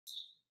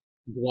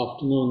Good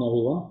afternoon,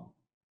 everyone.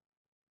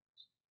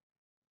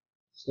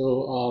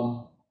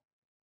 So,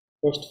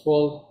 first of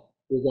all,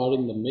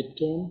 regarding the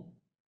midterm,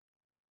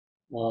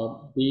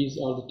 these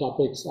are the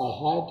topics I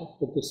had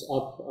put this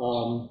up.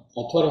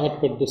 I thought I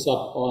had put this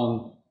up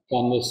on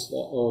Canvas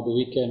over the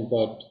weekend,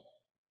 but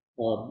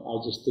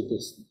I just did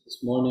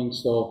this morning.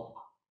 So,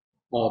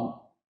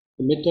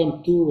 the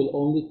midterm 2 will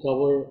only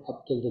cover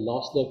up till the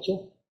last lecture.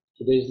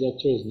 Today's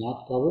lecture is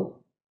not covered.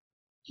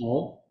 All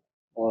right.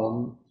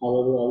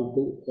 However, I will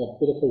do a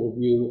bit of a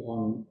review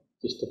on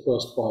just the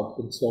first part,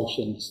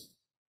 insertions.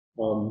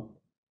 Other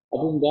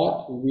than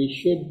that, we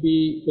should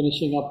be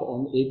finishing up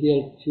on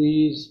AVL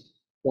trees,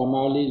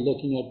 primarily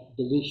looking at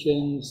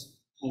deletions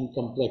and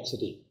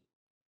complexity.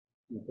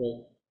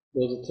 Okay,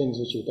 those are things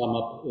which will come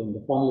up in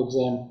the final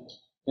exam.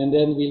 And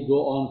then we'll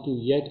go on to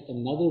yet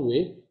another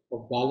way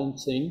of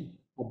balancing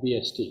a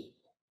BST.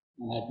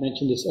 And I've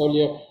mentioned this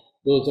earlier,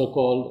 those are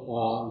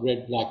called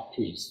red-black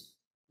trees.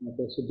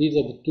 Okay, so these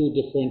are the two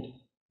different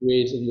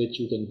ways in which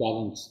you can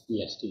balance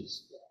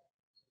BSTs.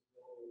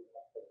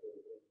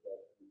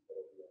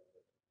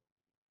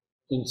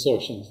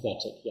 Insertions,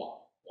 that's it, yeah.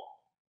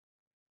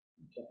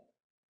 Okay.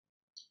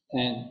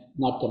 And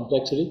not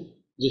complexity,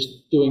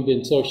 just doing the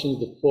insertions,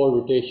 the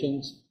 4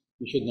 rotations,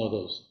 you should know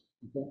those.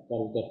 Okay, that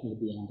will definitely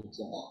be on the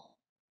exam.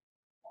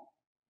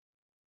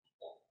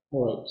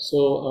 All right,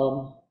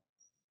 so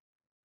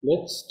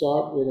let's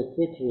start with a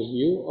quick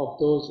review of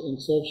those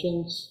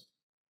insertions.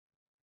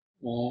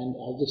 And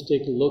I'll just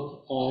take a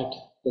look at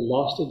the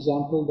last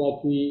example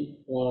that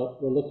we were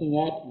looking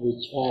at,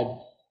 which had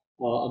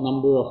a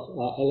number of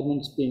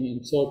elements being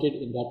inserted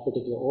in that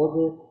particular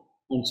order.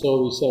 And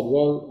so we said,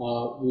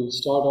 well, we'll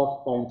start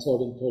off by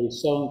inserting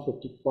 37,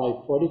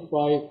 55,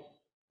 45,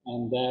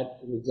 and that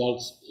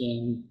results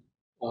in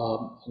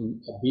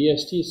a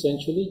BST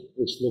essentially,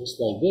 which looks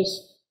like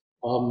this.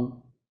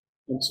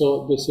 And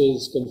so this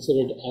is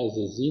considered as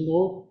a Z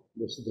node.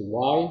 This is the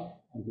Y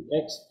and the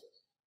X.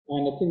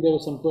 And I think there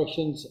were some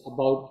questions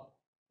about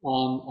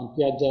on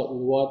Piazza,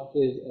 what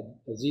is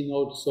a Z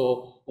node?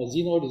 So a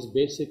Z node is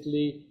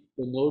basically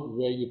the node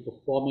where you're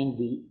performing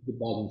the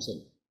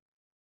balancing.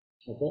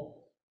 Okay,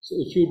 so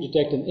if you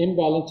detect an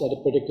imbalance at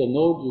a particular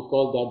node, you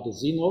call that the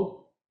Z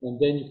node, and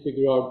then you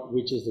figure out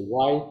which is the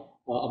Y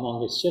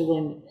among its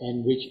children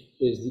and which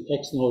is the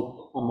X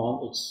node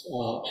among its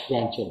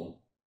grandchildren.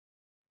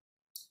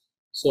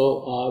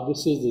 So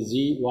this is the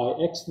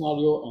ZYX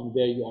scenario, and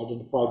there you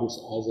identify this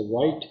as a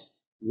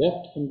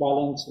right-left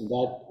imbalance, and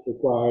that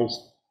requires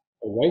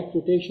a right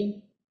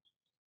rotation,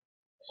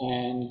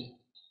 and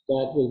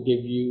that will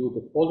give you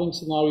the following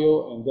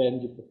scenario, and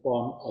then you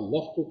perform a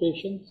left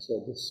rotation.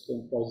 So this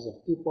comprises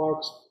of 2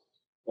 parts,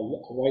 a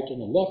right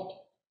and a left,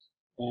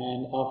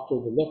 and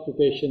after the left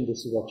rotation,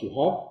 this is what you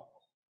have.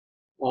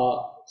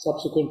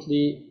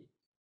 Subsequently,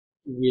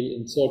 we'll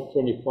insert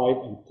 25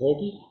 and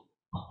 30.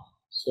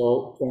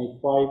 So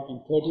 25 and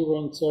 30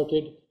 were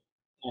inserted,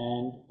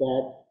 and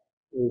that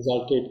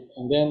resulted,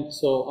 and then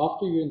so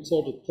after you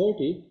inserted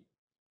 30,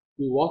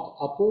 you walk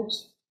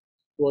upwards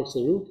towards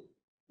the root,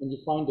 and you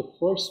find the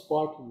first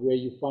spot where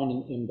you find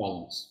an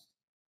imbalance.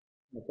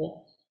 Okay,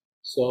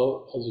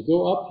 so as you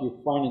go up, you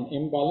find an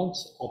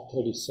imbalance at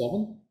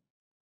 37,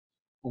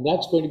 and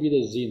that's going to be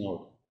the Z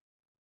node.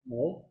 All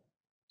right,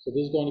 so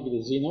this is going to be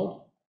the Z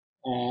node,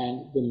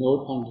 and the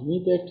node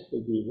underneath it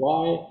will be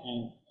Y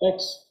and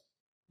X.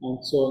 And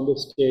so in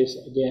this case,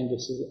 again,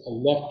 this is a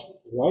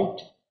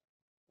left-right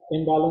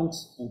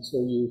imbalance, and so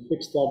you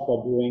fix that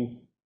by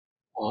doing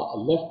a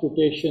left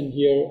rotation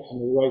here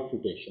and a right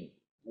rotation.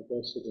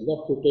 Okay, so the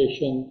left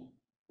rotation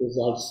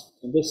results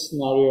in this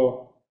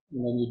scenario,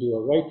 and then you do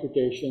a right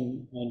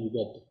rotation and you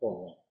get the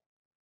following.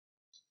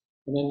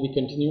 And then we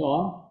continue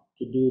on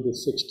to do the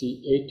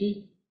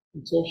 60-80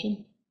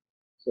 insertion.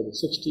 So the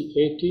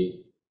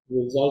 60-80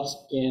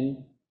 results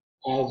in,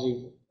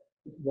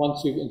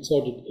 once you've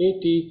inserted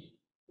 80,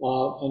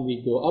 and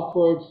we go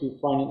upwards, we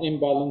find an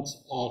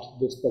imbalance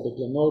at this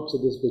particular node. So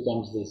this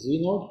becomes the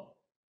Z node,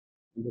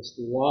 and this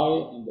is the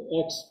Y and the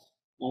X,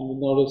 and we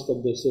notice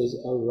that this is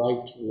a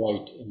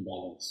right-right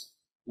imbalance.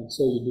 And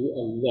so you do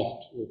a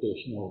left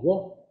rotation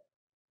over,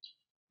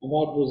 and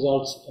that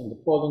results in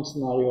the following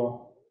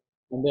scenario.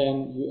 And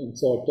then you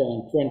insert 10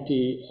 and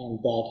 20,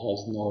 and that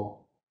has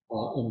no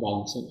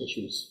imbalancing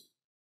issues.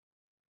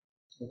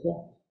 Okay,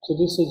 so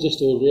this is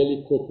just a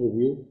really quick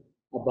review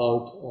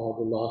about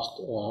the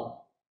last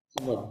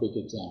somewhat big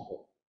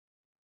example.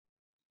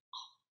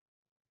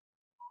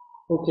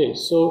 Okay,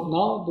 so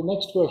now the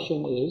next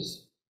question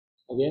is,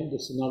 again,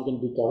 this is not going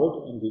to be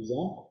covered in the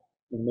exam,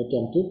 in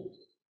midterm 2,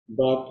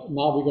 but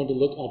now we're going to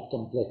look at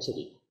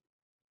complexity.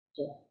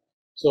 Okay,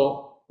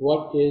 so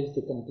what is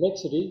the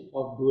complexity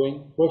of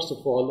doing, first of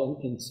all,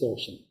 an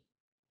insertion?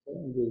 Okay,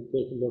 and we'll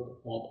take a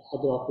look at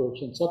other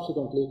operations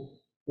subsequently,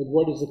 but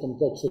what is the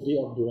complexity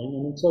of doing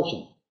an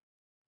insertion?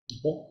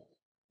 Okay.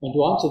 And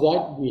to answer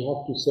that, we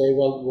have to say,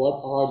 well,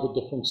 what are the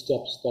different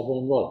steps that were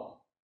involved?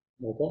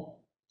 Okay.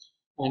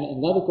 And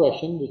another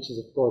question, which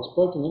is of course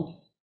pertinent,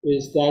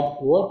 is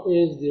that what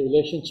is the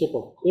relationship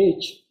of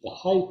h, the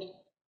height,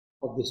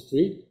 of this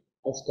tree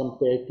as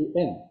compared to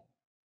n.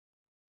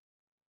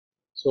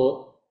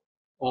 So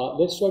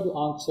let's try to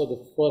answer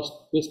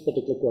this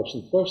particular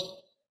question first.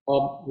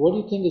 What do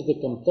you think is the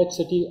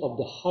complexity of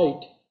the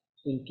height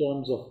in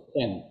terms of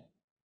n?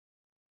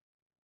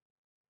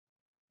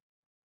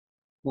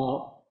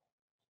 Now,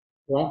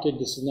 granted,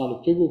 this is not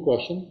a trivial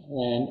question,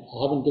 and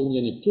I haven't given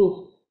you any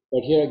proof,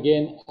 but here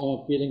again, I'm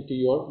appealing to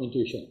your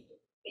intuition.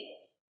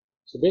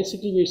 So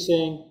basically, we're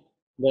saying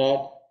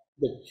that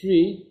the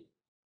tree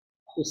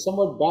is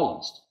somewhat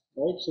balanced,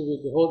 right? So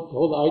the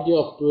whole idea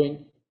of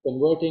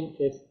converting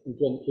it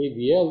into an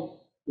AVL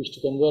is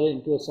to convert it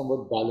into a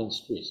somewhat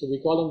balanced tree. So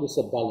we're calling this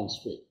a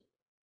balanced tree,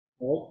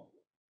 right?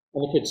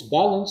 And if it's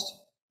balanced,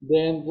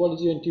 then what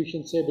does your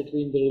intuition say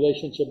between the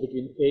relationship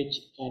between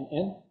H and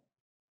N?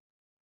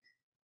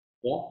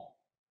 Yeah?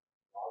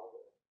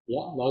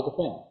 Yeah, log of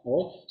N, all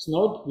right? So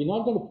now we're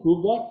not going to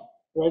prove that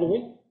right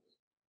away.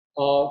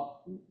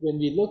 When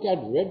we look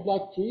at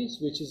red-black trees,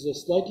 which is a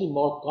slightly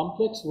more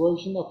complex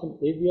version of an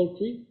AVL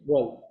tree,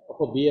 well, of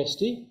a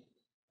BST,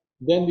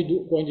 then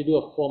we're going to do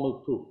a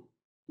formal proof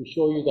to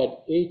show you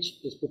that H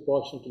is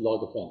proportional to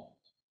log of N.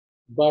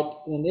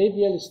 But in an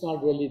AVL, it's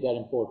not really that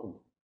important.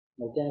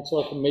 Okay, it's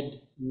sort of a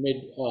mid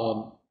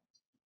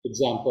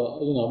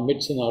example,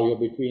 mid scenario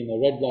between a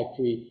red-black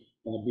tree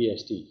and a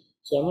BST.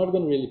 So I'm not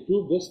going to really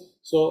prove this.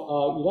 So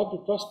you'll have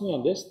to trust me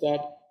on this,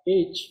 that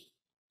H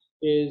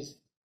is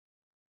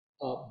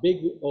big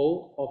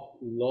O of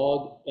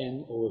log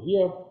N over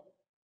here.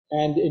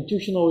 And the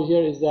intuition over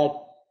here is that,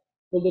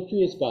 well, the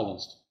tree is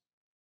balanced.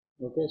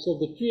 Okay, so if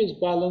the tree is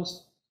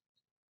balanced,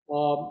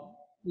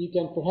 you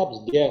can perhaps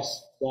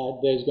guess that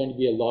there's going to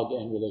be a log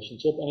N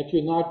relationship. And if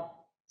you're not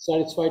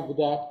satisfied with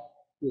that,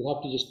 you'll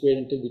have to just wait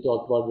until we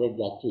talk about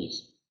red-black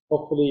trees.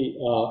 Hopefully,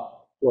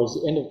 towards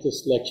the end of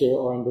this lecture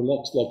or in the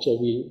next lecture,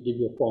 we'll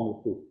give you a formal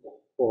proof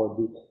for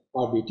the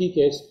RBT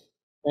case.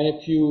 And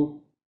if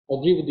you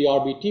agree with the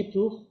RBT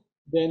proof,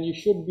 then you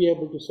should be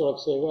able to sort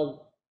of say,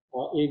 well,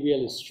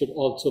 AVL should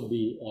also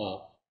be,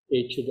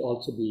 H should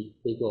also be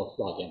big O of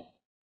log N.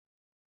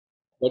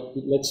 But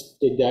let's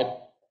take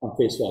that on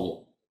face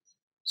value.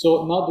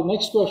 So now the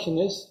next question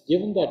is,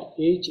 given that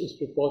H is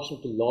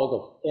proportional to log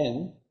of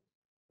N,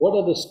 what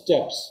are the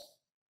steps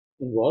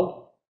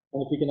involved?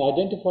 And if we can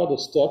identify the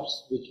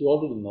steps, which you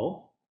already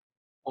know,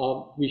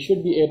 we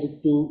should be able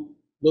to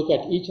look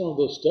at each one of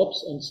those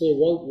steps and say,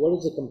 well, what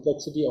is the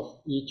complexity of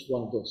each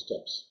one of those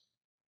steps?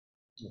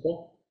 Okay,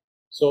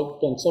 so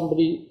can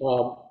somebody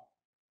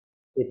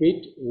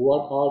repeat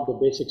what are the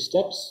basic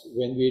steps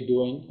when we're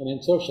doing an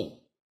insertion?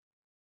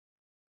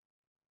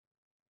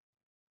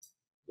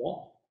 Yeah.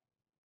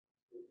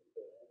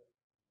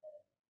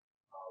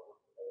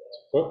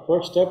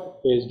 First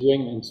step is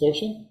doing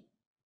insertion,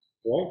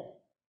 right?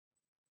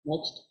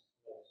 Next.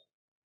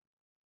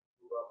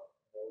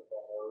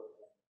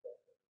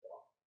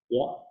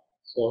 Yeah,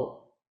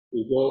 so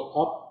we go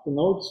up the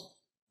nodes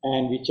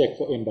and we check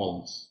for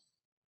imbalance.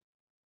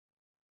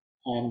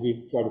 And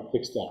we try to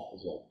fix that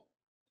as well.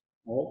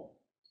 All right.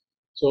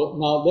 So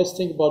now let's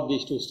think about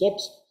these two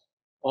steps.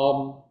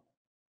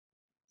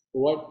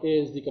 What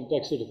is the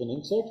complexity of an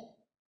insert?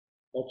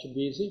 That should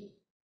be easy.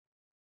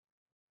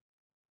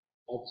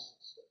 That's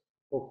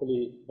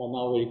hopefully by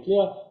now very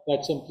clear.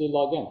 That's simply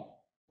log N,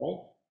 right?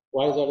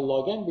 Why is that a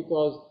log N?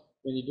 Because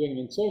when you're doing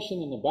an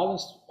insertion in a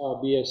balanced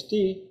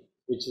BST,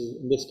 which is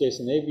in this case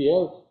an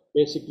AVL,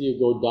 basically you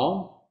go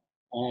down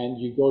and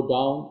you go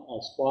down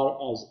as far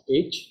as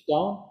H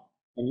down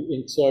and you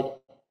insert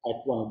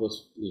at one of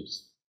those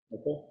leaves,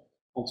 okay?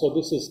 And so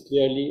this is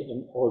clearly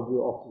an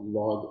order of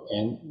log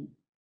N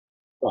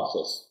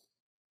process.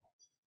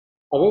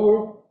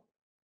 However,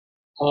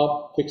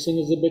 fixing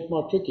is a bit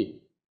more tricky.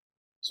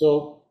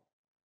 So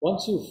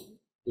once you've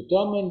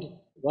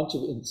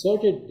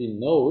inserted the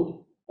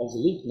node as a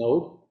leaf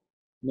node,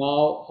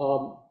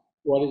 now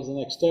what is the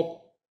next step?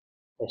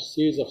 A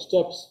series of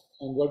steps,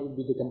 and what would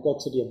be the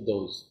complexity of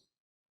those?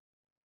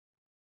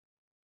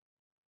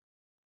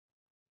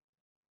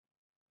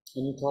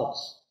 Any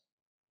thoughts?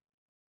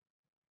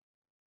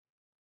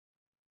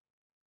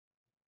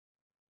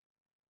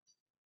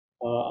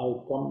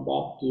 I'll come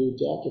back to you,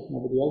 Jack, if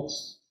nobody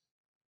else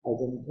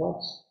has any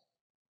thoughts.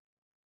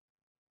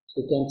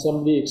 So can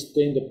somebody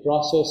explain the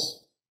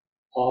process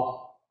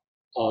of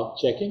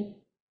checking?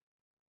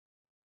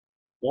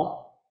 Yeah?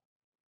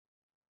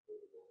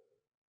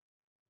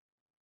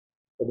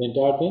 For the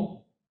entire thing?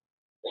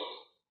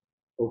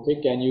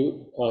 Okay, can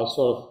you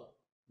sort of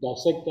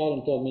dissect that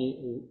and tell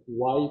me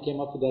why you came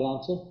up with that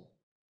answer?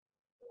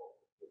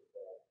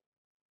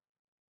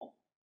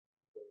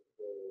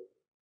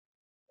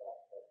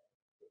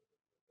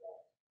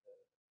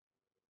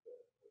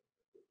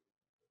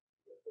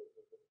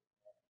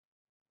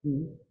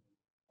 Mm-hmm.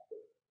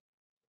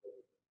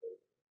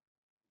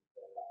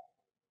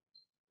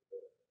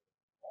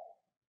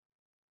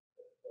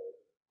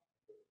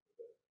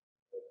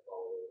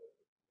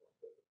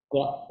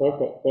 Yeah,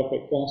 perfect.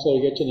 Can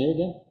I get your name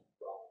again?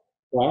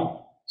 Ryan.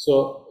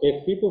 So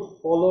if people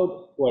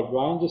followed what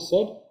Ryan just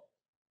said,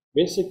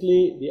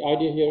 basically the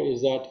idea here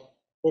is that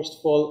first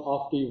of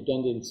all, after you've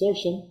done the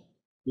insertion,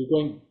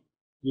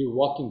 you're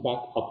walking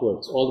back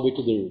upwards all the way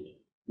to the root.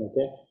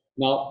 Okay.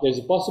 Now there's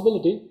a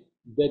possibility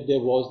that there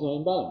was no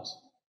imbalance.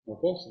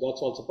 Okay, so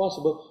that's also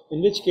possible.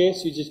 In which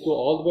case, you just go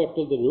all the way up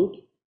to the root,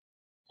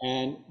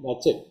 and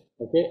that's it.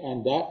 Okay,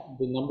 and that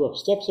the number of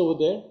steps over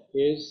there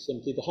is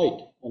simply the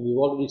height, and we've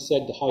already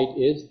said the height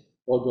is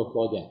order of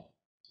log n.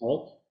 All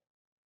right.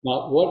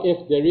 Now, what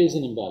if there is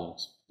an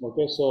imbalance?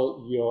 Okay,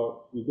 so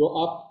you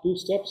go up 2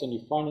 steps and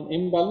you find an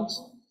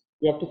imbalance.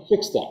 You have to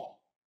fix that.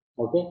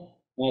 Okay.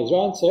 Now, as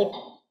Ryan said,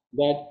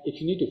 that if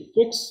you need to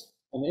fix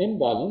an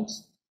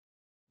imbalance,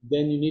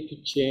 then you need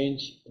to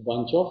change a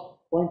bunch of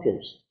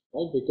pointers,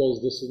 right?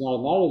 Because this is not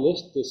an array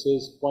list, this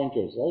is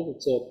pointers, right?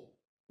 It's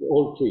the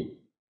old tree.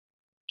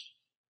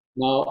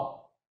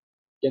 Now,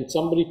 can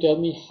somebody tell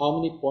me how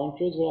many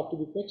pointers will have to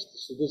be fixed?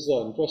 So this is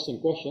an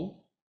interesting question.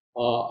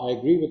 I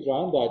agree with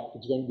Ryan that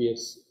it's going to be a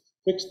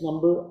fixed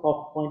number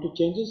of pointer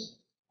changes,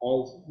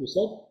 as you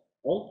said,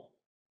 right?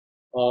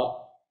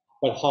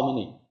 But how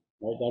many,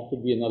 right? That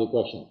could be another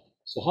question.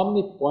 So how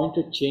many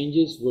pointer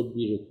changes would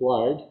be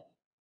required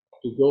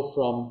to go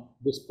from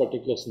this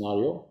particular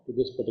scenario to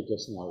this particular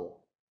scenario?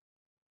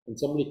 Can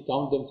somebody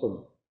count them for me?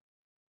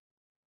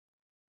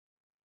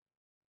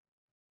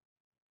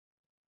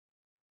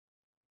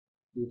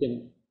 You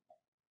can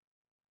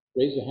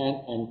raise your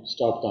hand and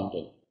start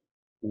counting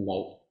in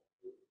live.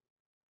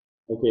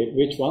 Okay,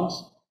 which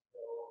ones?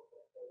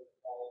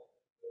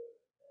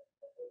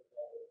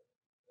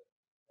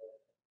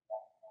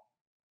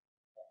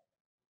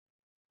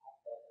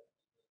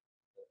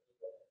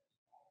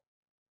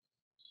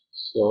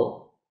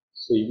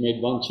 So you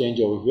made one change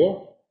over here,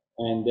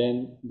 and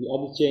then the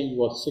other change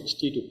was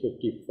 60 to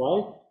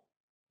 55.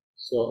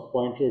 So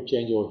pointer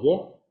change over here.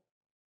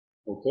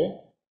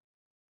 Okay.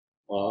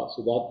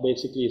 So that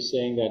basically is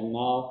saying that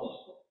now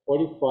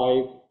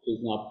 45 is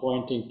now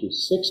pointing to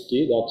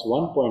 60. That's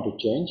one pointer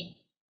change.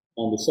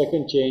 And the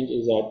second change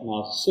is that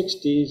now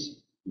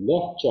 60's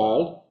left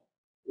child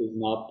is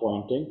now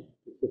pointing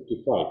to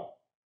 55.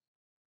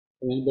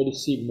 Can anybody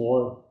see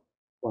more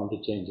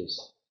pointer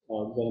changes?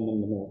 Then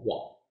in the middle,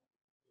 yeah.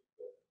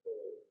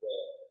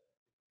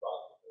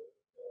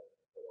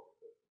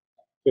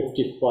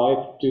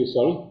 55 to,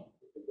 sorry?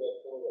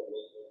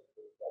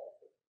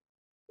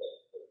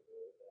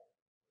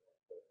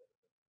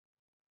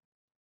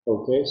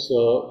 Okay,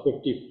 so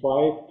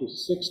 55 to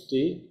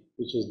 60,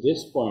 which is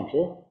this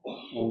pointer,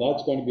 and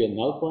that's going to be a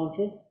null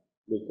pointer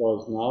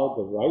because now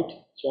the right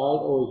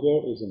child over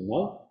here is a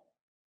null.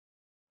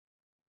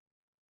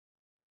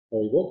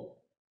 Very good.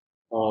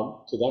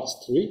 So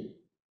that's 3.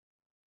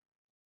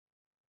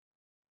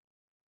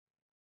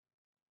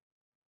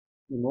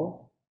 Any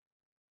more?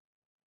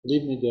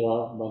 Believe me, there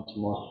are a bunch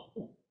more.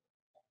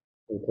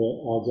 Okay,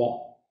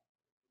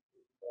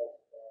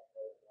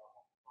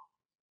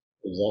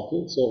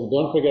 exactly. So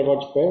don't forget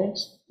about your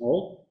parents.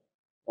 All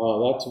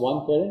right. That's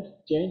one parent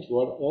change.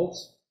 What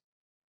else?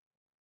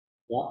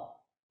 Yeah.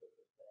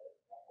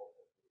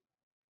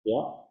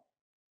 Yeah.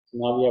 So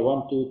now we have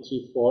 1, 2,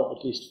 3, 4,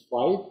 at least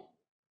 5.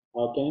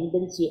 Can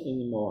anybody see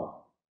any more?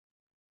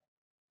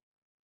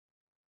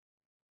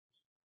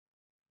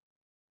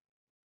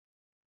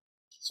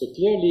 So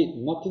clearly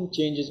nothing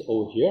changes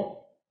over here.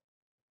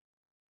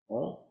 All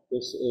right.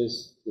 This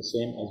is the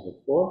same as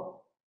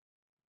before.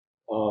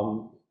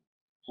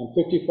 And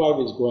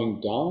 55 is going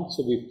down,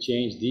 so we've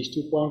changed these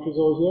 2 pointers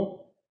over here.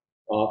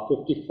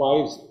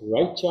 55's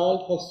right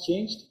child has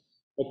changed,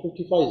 but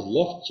 55's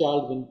left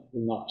child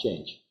will not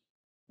change.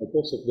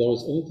 Okay, so if there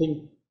was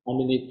anything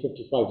underneath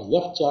 55's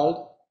left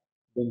child,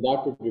 then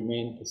that would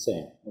remain the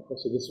same. Okay,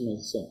 so this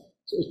remains the same.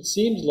 So it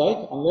seems like,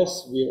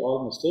 unless we're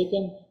all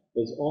mistaken,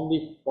 there's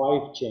only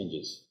 5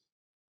 changes.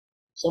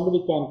 Somebody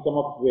can come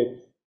up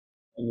with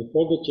any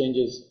further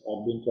changes.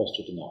 I'd be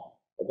interested to know.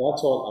 But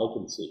that's all I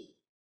can see.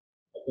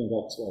 I think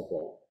that's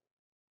right.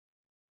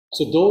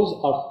 So those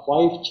are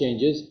 5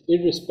 changes,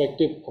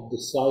 irrespective of the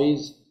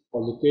size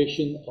or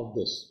location of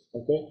this.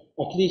 Okay,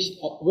 at least,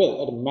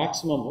 well, at a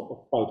maximum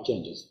of 5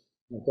 changes.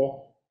 Okay,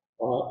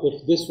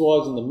 if this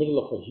was in the middle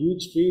of a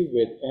huge tree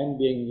with n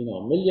being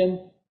a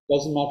million,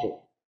 doesn't matter.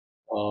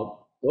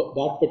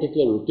 That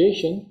particular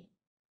rotation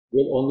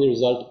will only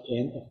result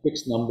in a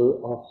fixed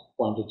number of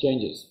pointer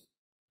changes.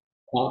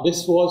 Now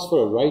this was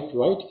for a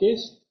right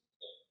case.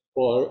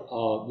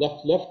 For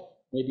left,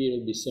 maybe it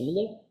will be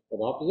similar, but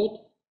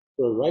opposite.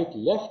 For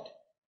right-left,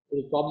 it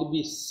will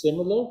probably be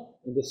similar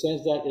in the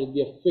sense that it will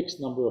be a fixed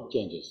number of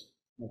changes.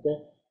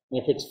 Okay,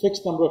 and if it's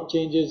fixed number of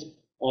changes,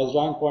 as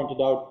Ryan pointed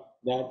out,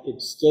 that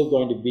it's still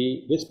going to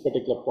be, this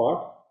particular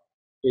part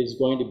is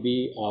going to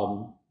be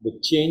the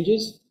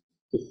changes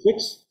to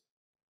fix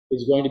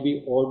is going to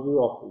be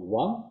order of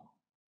 1.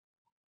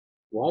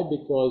 Why?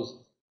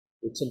 Because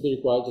it simply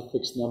requires a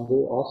fixed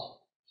number of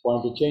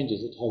pointer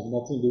changes. It has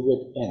nothing to do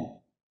with n.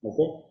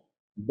 Okay,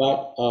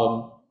 but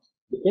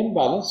the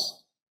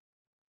imbalance,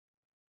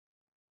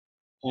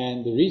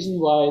 and the reason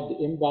why the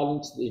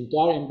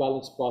entire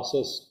imbalance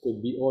process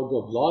could be order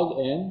of log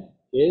n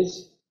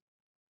is,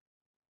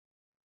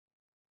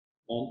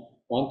 and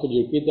Ron, could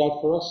you repeat that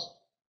for us?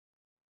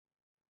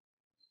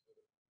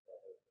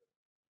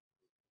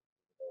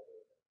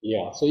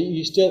 Yeah, so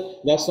you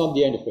still, that's not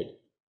the end of it.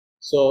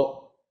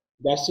 So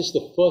that's just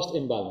the first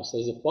imbalance.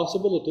 There's a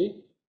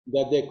possibility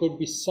that there could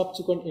be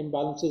subsequent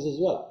imbalances as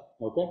well,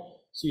 okay?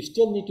 So you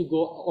still need to go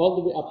all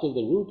the way up to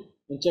the root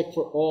and check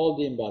for all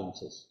the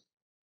imbalances,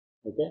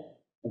 okay?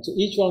 And so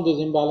each one of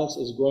those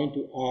imbalances is going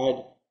to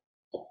add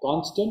a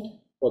constant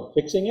for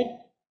fixing it,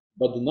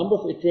 but the number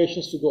of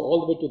iterations to go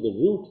all the way to the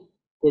root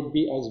could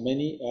be as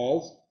many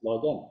as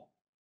log n.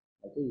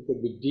 Okay? You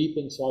could be deep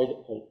inside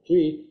a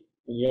tree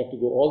and you have to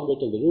go all the way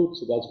to the root,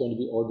 so that's going to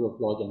be order of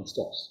log n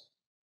steps.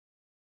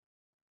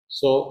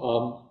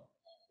 So,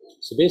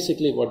 so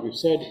basically what we've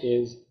said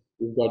is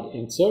we've got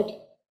insert,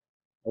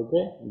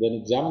 okay, and then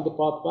examine the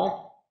path back,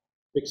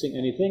 fixing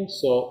anything.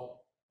 So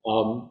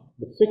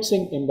the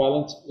fixing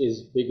imbalance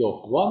is big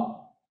of 1,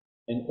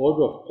 and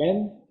order of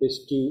n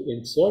is to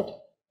insert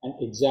and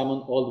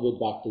examine all the way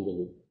back to the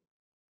root.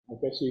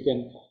 Okay, so you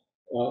can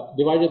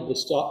divide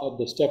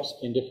the steps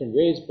in different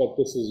ways, but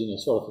this is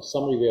sort of a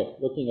summary way of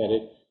looking at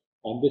it,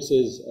 and this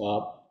is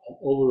an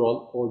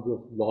overall order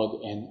of log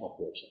n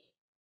operation.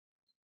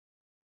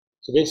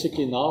 So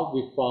basically now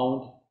we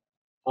found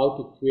how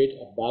to create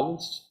a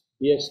balanced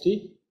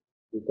BST.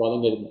 We're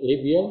calling it an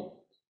AVL,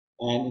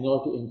 and in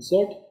order to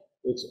insert,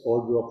 it's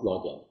order of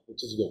log n,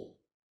 which is good.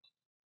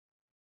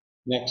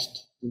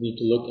 Next, we need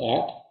to look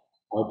at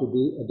how to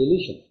do a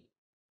deletion.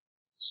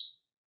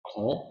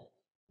 All right.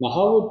 Now,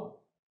 how would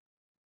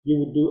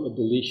you do a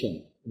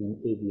deletion in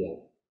an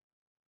AVL?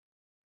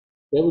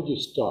 Where would you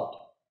start?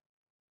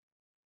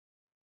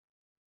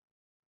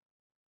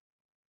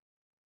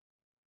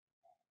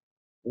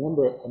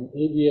 Remember, an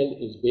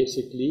AVL is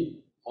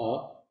basically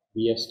a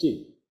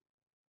BST,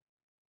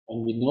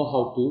 and we know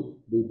how to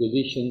do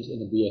deletions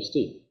in a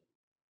BST.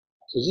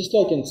 So just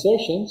like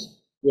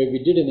insertions, where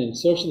we did an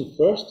insertion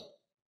first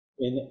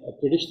in a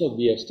traditional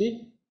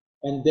BST,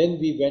 and then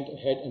we went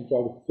ahead and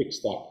tried to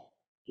fix that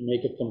to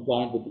make it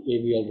compliant with the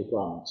AVL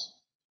requirements.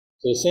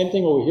 So the same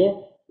thing over here,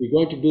 we're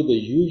going to do the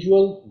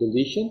usual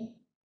deletion,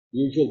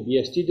 usual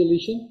BST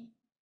deletion,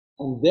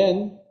 and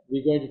then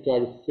we're going to try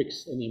to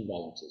fix any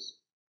imbalances.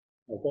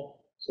 Okay,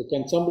 so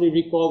can somebody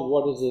recall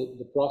what is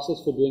the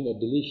process for doing a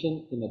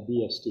deletion in a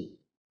BST?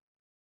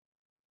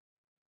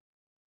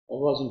 That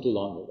wasn't too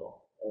long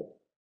ago, right?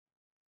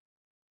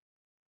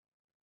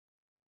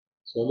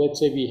 So let's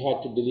say we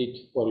had to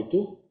delete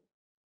 42.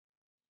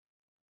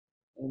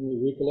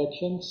 Any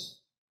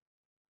recollections?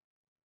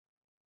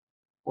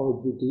 How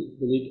would we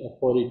delete a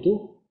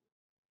 42?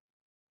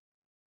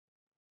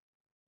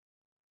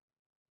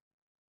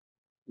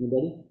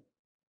 Anybody?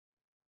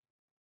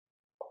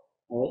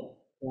 All right,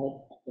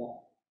 yeah.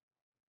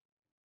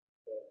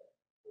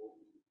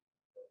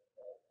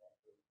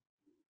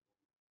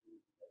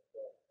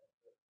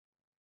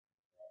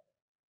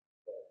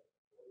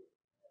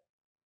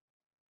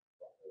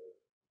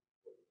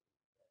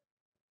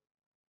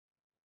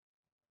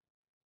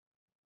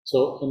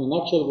 So in a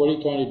nutshell, what are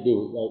you trying to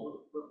do? Like,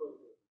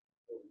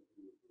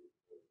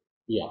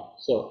 yeah.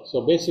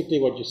 So basically,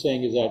 what you're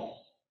saying is that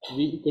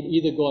we could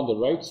either go on the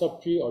right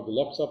subtree or the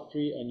left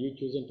subtree, and you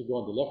choosing to go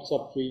on the left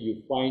subtree,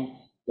 you find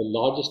the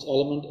largest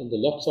element in the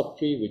left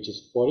subtree, which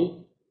is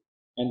 40,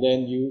 and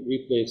then you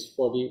replace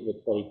 40 with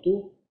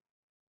 42.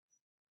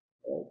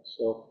 Right,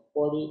 so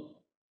 40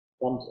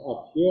 comes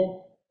up here,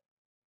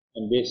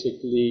 and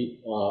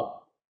basically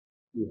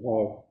you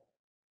have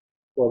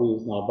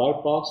 40 is now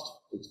bypassed.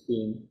 It's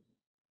been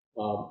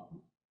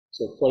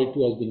so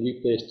 42 has been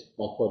replaced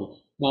by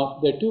 40. Now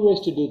there are two ways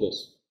to do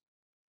this.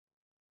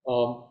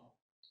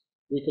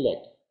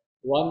 Recollect.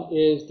 One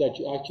is that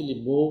you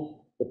actually move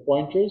the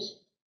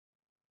pointers,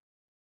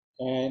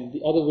 and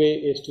the other way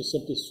is to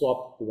simply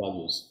swap the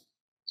values.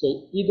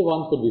 So either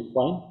one could be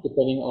fine,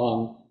 depending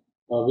on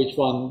which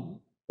one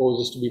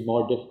poses to be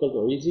more difficult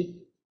or easy.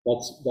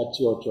 That's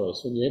your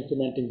choice. When you're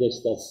implementing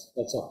this,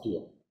 that's up to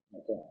you.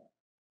 Okay.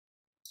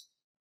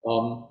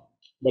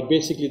 But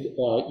basically,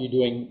 you're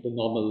doing the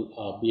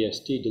normal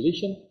BST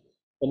deletion.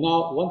 And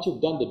now, once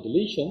you've done the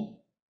deletion,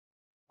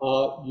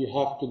 you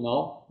have to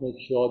now make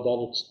sure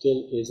that it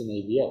still is an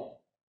AVL.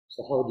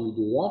 So how do you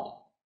do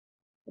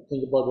that?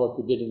 Think about what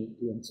we did in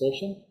the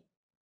insertion,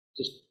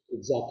 just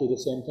exactly the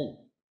same thing,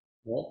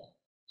 right?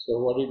 So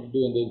what did we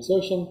do in the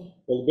insertion?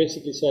 Well,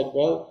 basically said,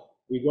 well,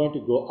 we're going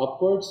to go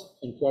upwards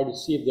and try to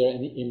see if there are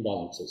any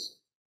imbalances,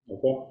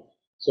 okay?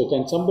 So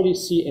can somebody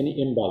see any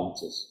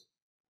imbalances?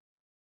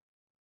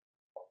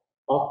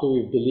 After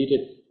we've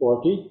deleted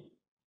 40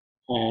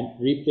 and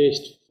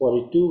replaced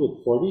 42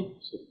 with 40,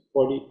 so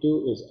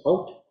 42 is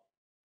out,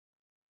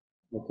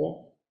 okay?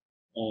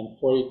 And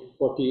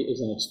 40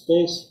 is in its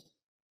place.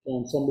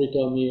 Can somebody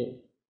tell me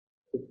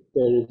if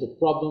there is a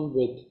problem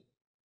with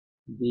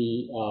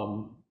the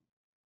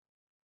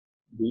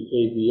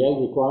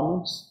AVL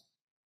requirements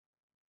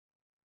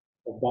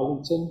of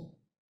balancing?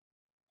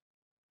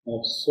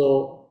 And if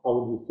so, how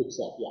would we fix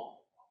that? Yeah.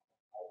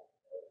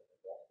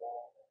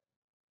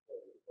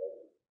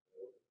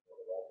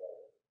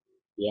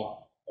 Yeah,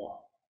 yeah.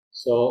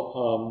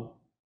 So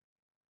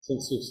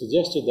since you've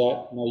suggested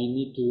that, now you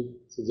need to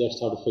suggest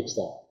how to fix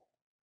that.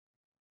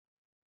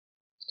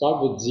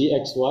 Start with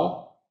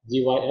zxy,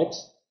 zyx.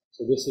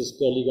 So this is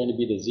clearly going to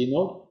be the z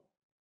node.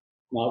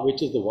 Now,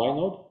 which is the y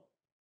node?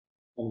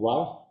 And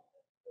why?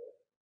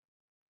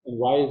 And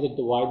why is it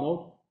the y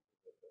node?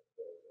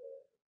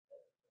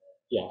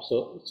 Yeah,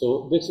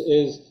 so this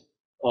is,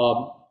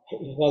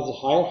 it has a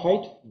higher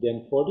height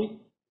than 40.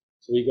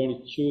 So we're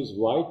going to choose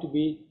y to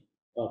be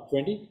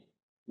 20.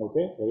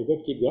 Okay, very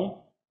good, keep going.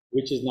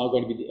 Which is now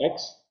going to be the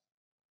x.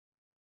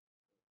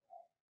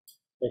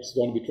 X is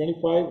going to be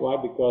 25. Why?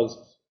 Because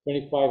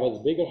 25 has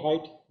a bigger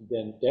height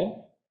than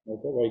 10.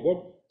 Okay, very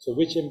good. So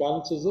which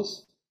imbalance is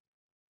this?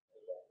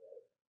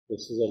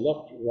 This is a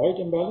left-right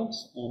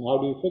imbalance. And how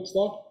do you fix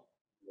that?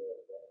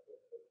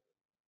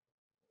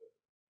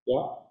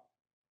 Yeah.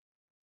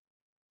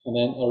 And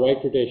then a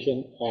right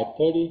rotation at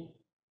 30.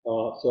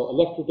 So a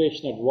left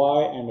rotation at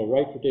y and a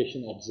right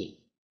rotation at z.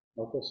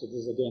 Okay, so this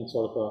is again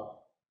sort of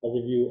a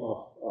review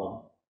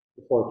of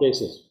the 4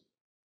 cases.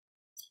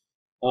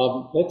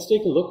 Let's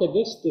take a look at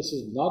this. This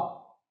is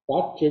not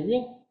that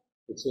trivial.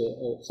 It's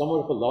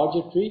somewhat of a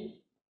larger tree,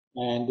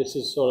 and this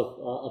is sort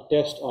of a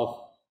test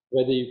of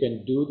whether you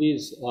can do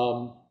these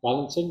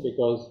balancing,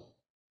 because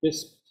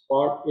this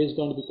part is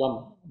going to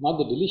become not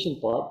the deletion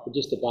part, but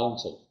just the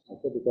balancing.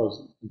 Okay,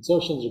 because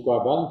insertions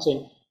require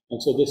balancing,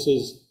 and so this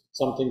is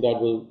something that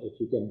will, if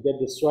you can get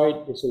this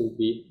right, this will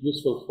be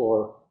useful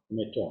for the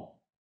midterm.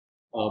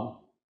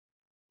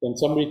 Can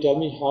somebody tell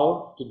me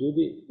how to do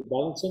the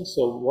balancing?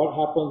 So what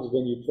happens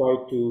when you try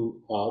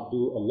to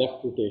do a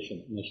left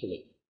rotation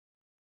initially?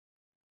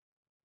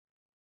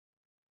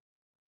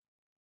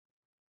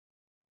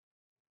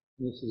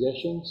 Any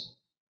suggestions?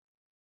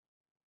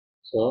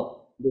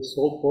 So this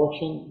whole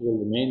portion will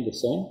remain the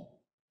same.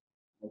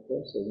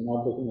 Okay, so we're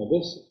not looking at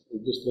this,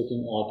 we're just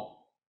looking at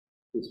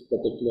this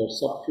particular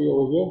subtree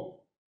over here,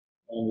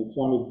 and we're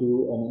trying to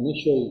do an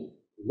initial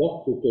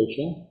left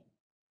rotation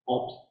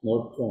at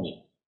node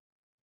 20.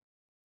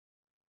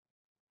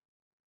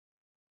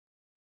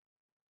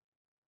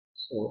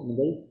 So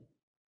anybody?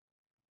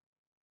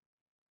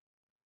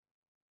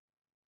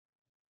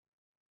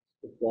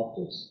 Good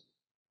practice.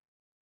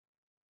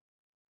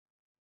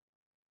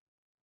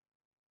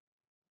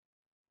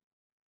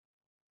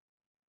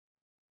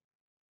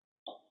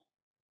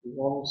 We've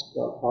almost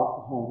got half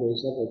the hand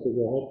raised up. Okay,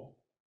 go ahead.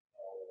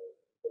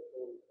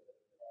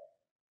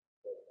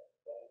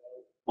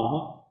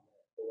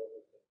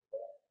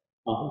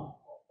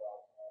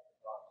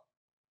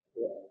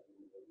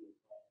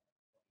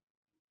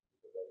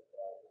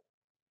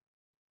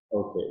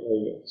 Okay,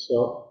 very good.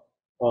 So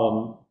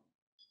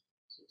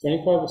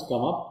 25 has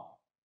come up,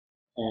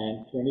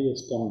 and 20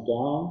 has come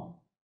down,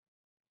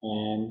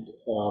 and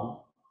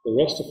the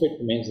rest of it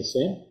remains the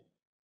same.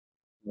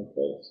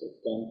 Okay, so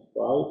 10,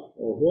 5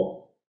 over here,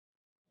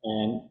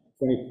 and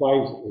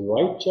 25's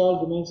right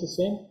child remains the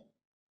same.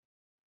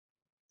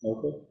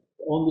 Okay,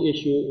 the only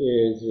issue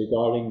is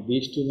regarding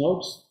these 2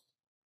 nodes.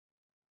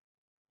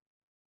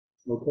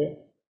 Okay,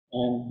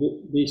 and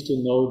these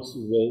 2 nodes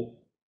will,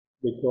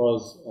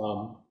 because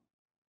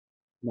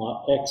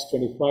now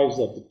x25 is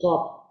at the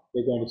top,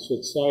 they're going to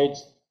switch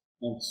sides.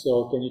 And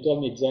so can you tell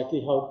me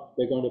exactly how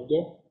they're going to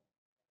appear?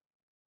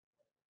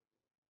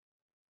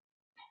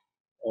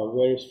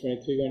 Where is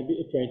 23 going to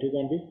be? 22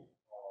 going to be?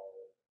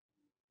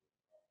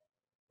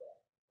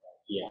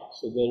 Yeah,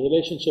 so the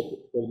relationship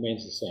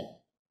remains the same.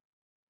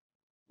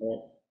 All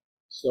right.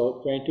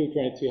 So 22,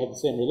 23 have the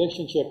same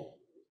relationship,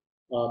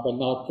 but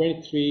now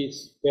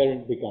 23's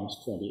parent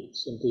becomes 20. It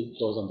simply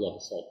goes on the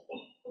other side.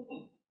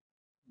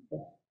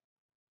 Okay.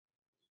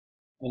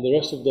 And the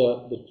rest of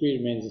the tree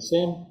remains the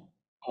same.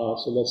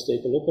 So let's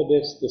take a look at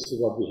this. This is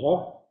what we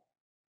have.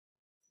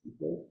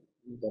 Okay,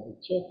 double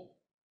check.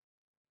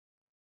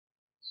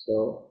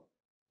 So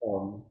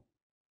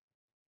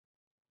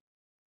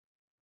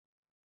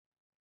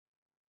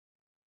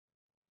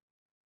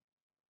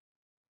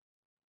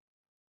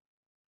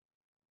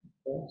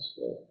okay,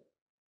 so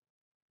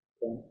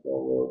going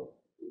forward,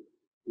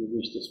 we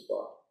reach this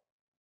part.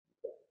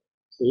 Okay.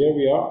 So here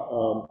we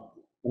are.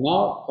 And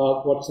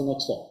now, what's the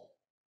next step?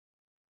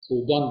 So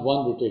we've done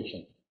 1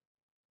 rotation.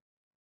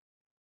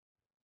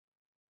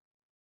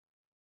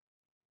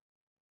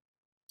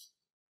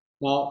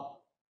 Now,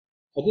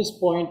 at this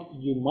point,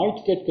 you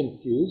might get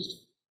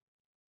confused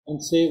and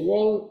say,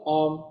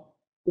 well,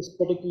 this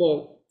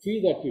particular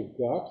tree that we've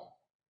got,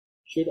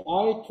 should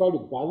I try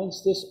to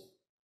balance this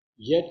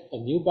yet a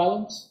new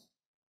balance?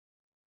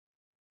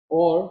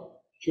 Or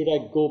should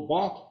I go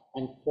back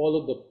and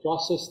follow the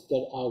process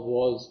that I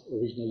was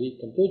originally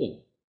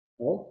completing?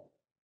 All right?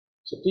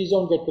 So please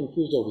don't get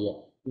confused over here.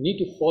 You need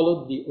to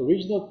follow the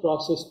original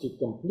process to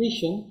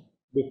completion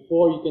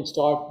before you can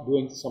start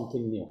doing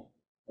something new.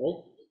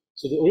 Right?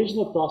 So the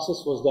original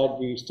process was that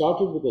we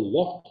started with a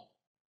left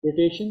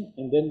rotation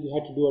and then we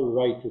had to do a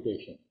right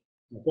rotation.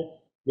 Okay?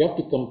 We have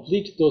to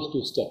complete those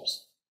 2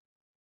 steps.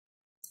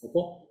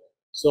 Okay?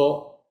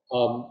 So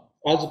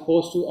as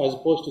opposed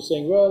to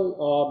saying,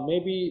 well,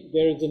 maybe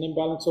there is an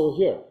imbalance over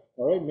here.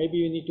 All right? Maybe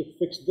you need to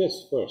fix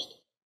this first.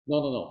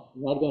 No.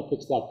 We're not going to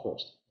fix that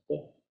first.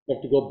 Okay? You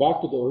have to go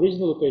back to the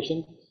original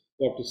location.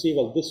 You have to see,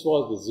 well, this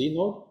was the Z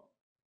node.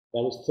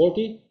 That was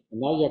 30. And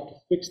now you have to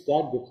fix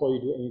that before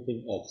you do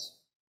anything else.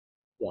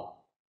 Yeah.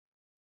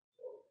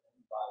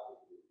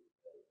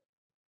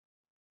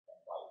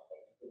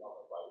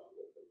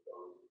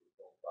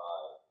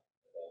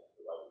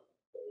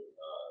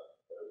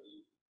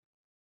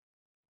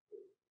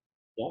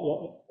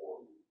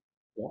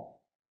 Yeah.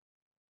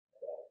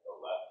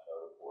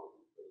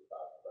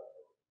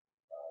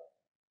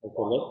 Okay,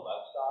 on the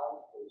left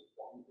side is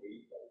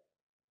 28, like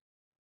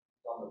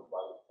on the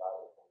right side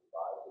of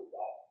 25, is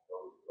that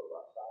goes to the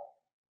left side?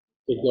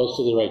 It goes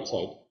to the right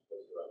side.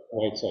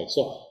 Right side.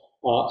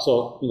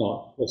 So you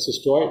know, let's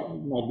just draw it.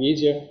 It might be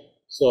easier.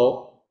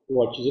 So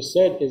what you just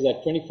said is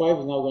that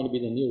 25 is now going to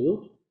be the new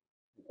root.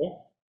 Okay.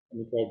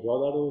 Let me try to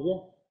draw that over here.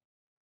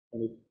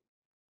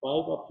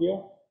 25 up here,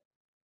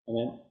 and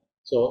then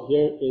so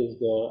here is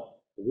the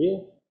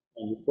wheel,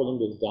 and you're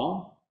pulling this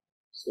down.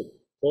 So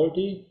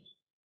 30.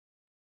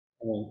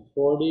 And then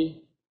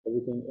 40,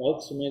 everything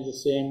else remains the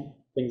same.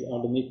 Things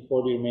underneath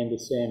 40 remain the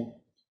same.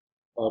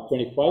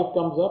 25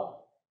 comes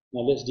up.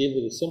 Now let's deal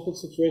with a simple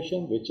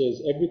situation, which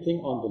is everything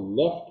on the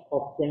left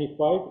of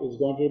 25 is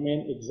going to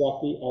remain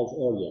exactly as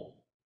earlier.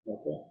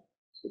 Okay,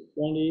 so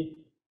 20,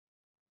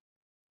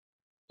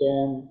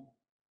 10,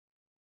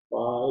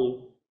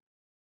 5,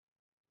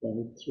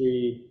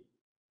 23,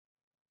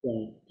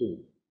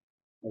 22.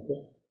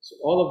 Okay, so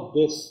all of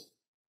this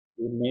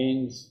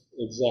remains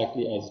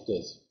exactly as it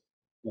is.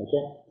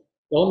 Okay.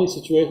 The only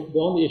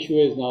issue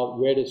is now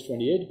where does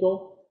 28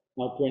 go?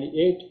 Now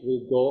 28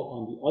 will go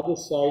on the other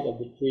side of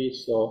the tree.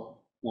 So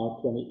now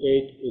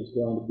 28 is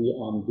going to be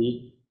on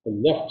the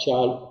left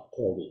child of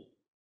 30.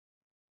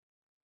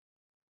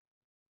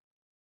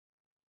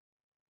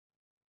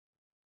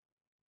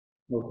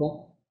 Okay.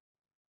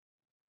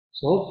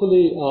 So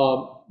hopefully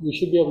you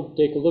should be able to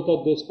take a look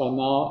at this by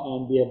now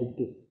and be able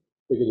to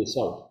figure this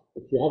out.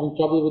 If you're having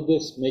trouble with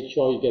this, make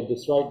sure you get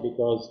this right,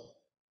 because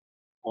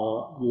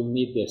you'll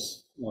need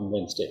this on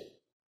Wednesday.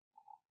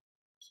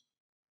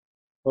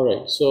 All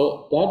right,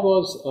 so that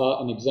was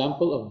an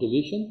example of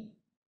deletion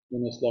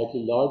in a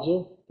slightly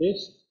larger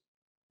case.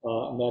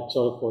 And that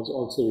sort of was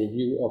also a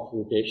review of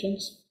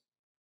rotations.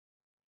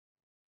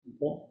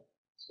 Okay,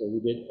 so we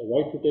did a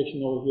right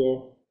rotation over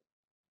here,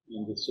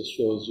 and this just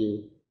shows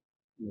you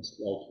in a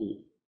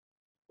slightly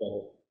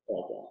better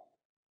diagram.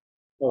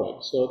 All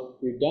right, so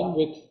we're done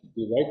with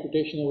the right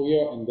rotation over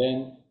here, and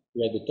then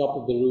we're at the top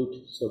of the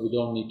root, so we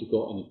don't need to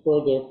go any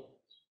further.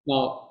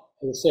 Now,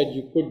 as I said,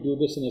 you could do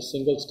this in a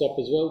single step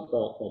as well,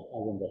 but I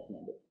wouldn't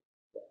recommend it.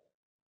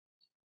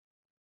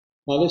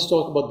 Now let's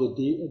talk about the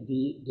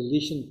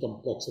deletion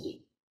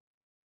complexity.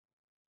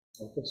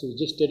 Okay, so we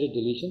just did a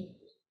deletion.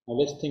 Now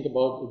let's think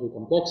about the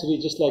complexity.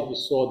 Just like we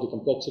saw the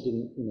complexity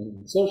in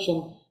an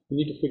insertion, we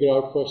need to figure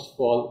out, first of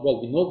all, well,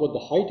 we know what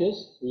the height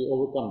is. We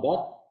overcome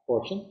that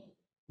portion.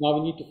 Now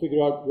we need to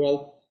figure out,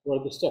 well,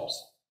 what are the steps?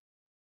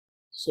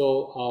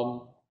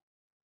 So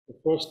the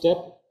first step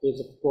is,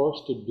 of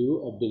course, to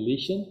do a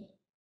deletion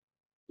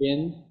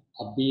in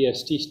a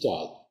BST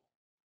style.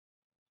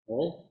 All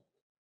right.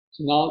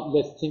 So now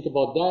let's think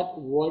about that.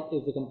 What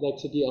is the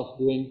complexity of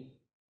doing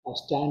a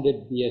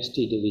standard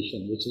BST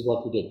deletion, which is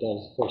what we did? That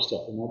was the first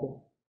step, remember?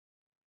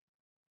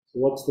 So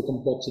what's the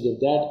complexity of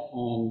that?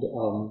 And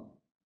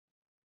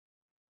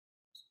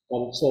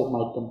that itself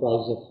might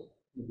comprise of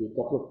maybe a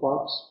couple of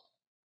parts.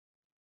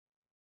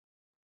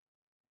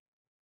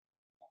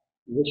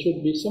 This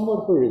should be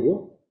somewhat of a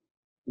review,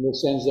 in the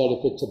sense that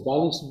if it's a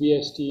balanced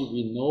BST,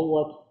 we know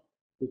what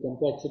the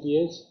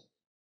complexity is,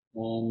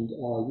 and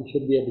we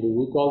should be able to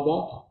recall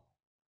that.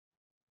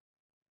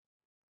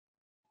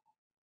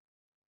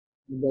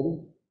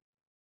 Anybody?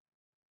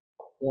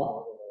 Yeah.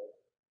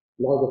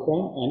 Log of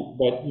n,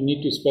 but you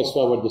need to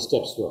specify what the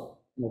steps were.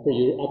 Okay,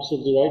 you're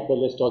absolutely right, but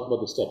let's talk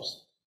about the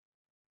steps.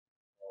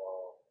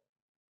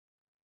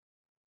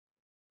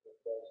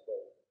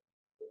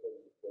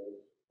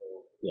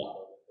 Yeah.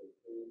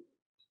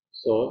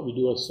 So you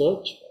do a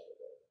search,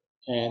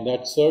 and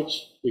that search,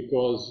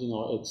 because you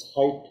know its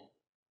height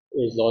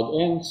is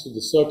log n, so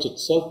the search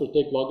itself will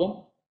take log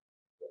n.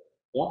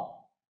 Yeah,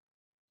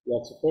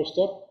 that's the first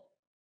step.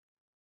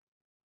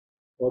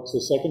 What's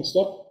the second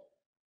step?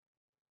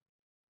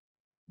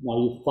 Now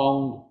you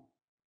found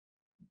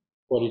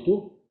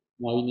 42.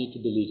 Now you need to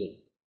delete it.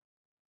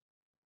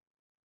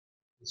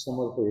 It's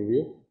somewhat of a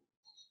review.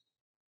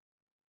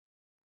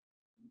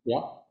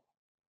 Yeah.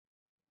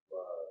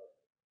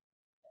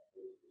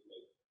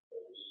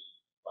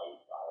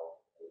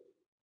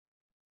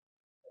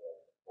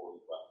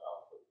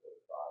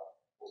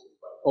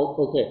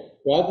 Okay,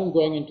 rather than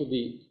going into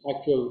the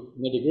actual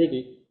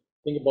nitty-gritty,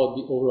 think about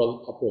the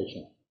overall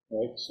operation,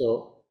 right?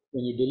 So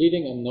when you're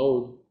deleting a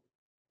node,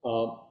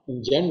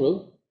 in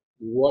general,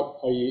 what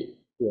are you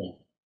doing?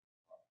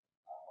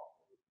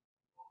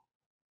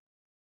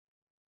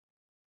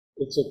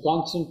 It's a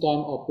constant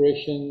time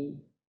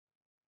operation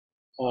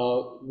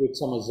with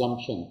some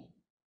assumption.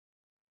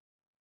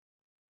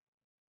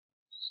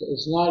 So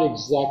it's not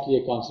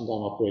exactly a constant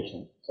time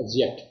operation as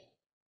yet,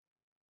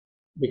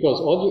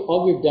 because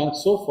all we've done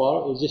so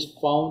far is just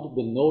found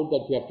the node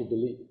that we have to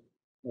delete,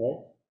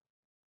 right?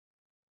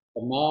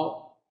 But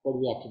now, what do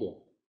we have to do?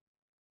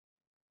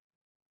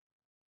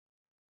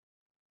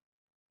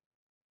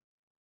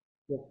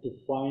 We have to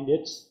find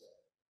its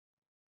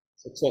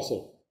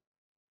successor.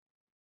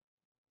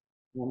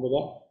 Remember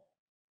that?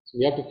 So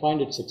we have to find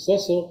its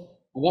successor,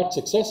 and that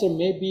successor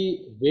may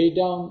be way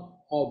down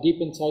deep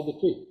inside the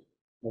tree.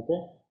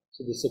 Okay?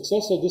 So the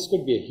successor, this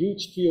could be a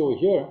huge tree over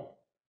here,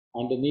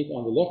 underneath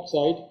on the left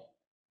side,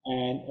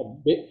 and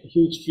a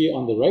huge tree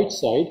on the right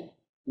side.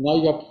 Now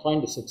you have to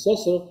find the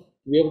successor.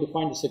 To be able to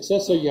find the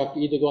successor, you have to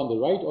either go on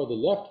the right or the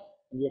left,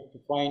 and you have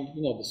to find,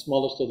 the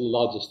smallest or the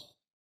largest.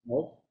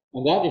 Right?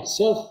 And that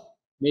itself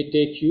may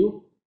take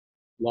you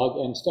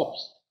log n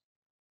steps.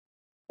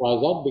 Why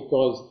is that?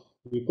 Because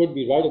you could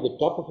be right at the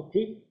top of a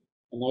tree,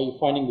 and now you're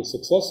finding the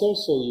successor.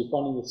 So you're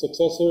finding the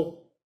successor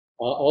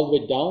all the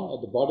way down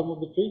at the bottom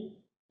of the tree,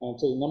 and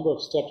so the number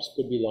of steps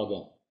could be log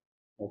n.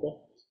 Okay,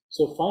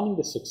 so finding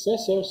the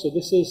successor. So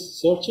this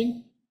is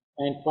searching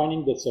and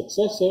finding the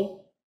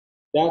successor.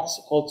 That's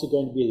also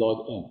going to be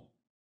log n.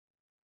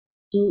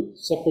 Two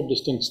separate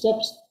distinct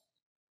steps,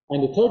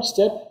 and the third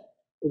step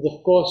is,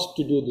 of course,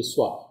 to do the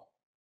swap.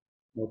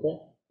 Okay,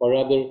 or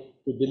rather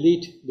to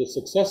delete the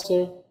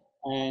successor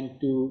and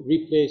to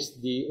replace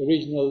the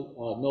original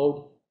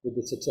node with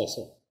the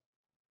successor.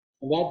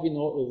 And that we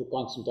know is a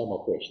constant time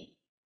operation.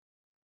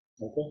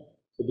 Okay,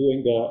 so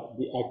doing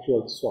the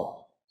actual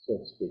swap, so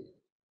to speak.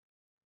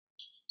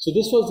 So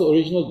this was the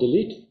original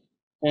delete,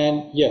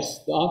 and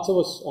yes, the answer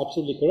was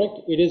absolutely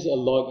correct. It is a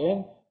log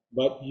n,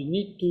 but you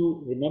need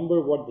to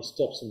remember what the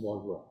steps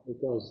involved were,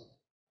 because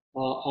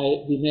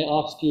we may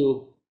ask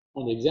you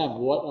on the exam,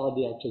 what are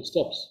the actual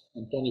steps,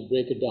 and can you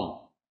break it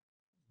down?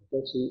 Okay,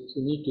 so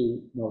you need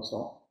to know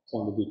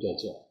some of the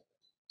details here.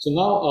 So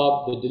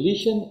now the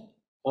deletion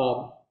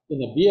in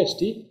a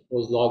BST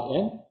was log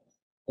n,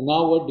 and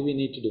now what do we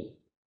need to do?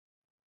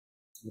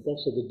 Okay,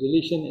 so the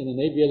deletion in an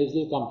AVL is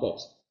a little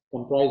complex,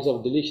 comprised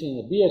of deletion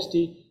in a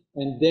BST,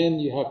 and then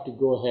you have to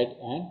go ahead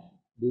and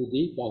do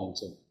the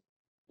balancing.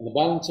 And the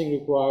balancing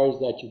requires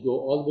that you go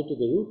all the way to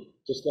the root,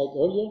 just like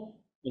earlier,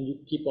 and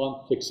you keep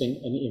on fixing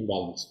any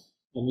imbalance.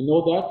 And we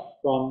know that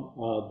from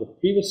the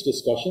previous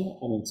discussion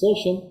on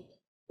insertion,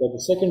 that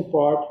the second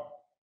part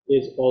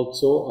is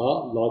also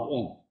a log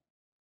n.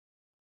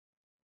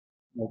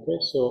 Okay,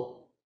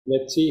 so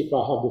let's see if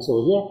I have this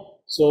over here.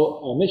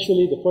 So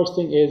initially, the first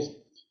thing is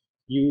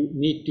you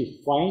need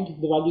to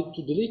find the value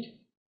to delete.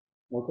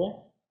 Okay,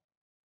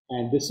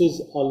 and this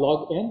is a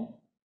log n,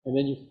 and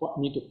then you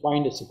need to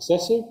find a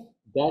successor.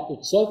 That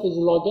itself is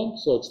a log n,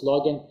 so it's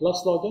log n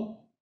plus log n.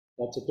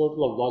 That's a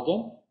total of log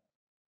n.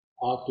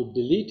 To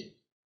delete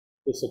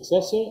the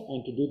successor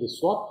and to do the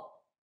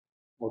swap.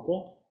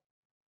 Okay,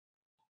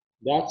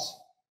 that's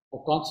a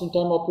constant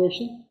time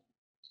operation.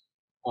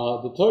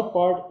 The third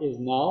part is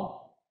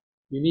now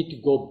you need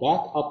to go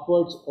back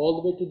upwards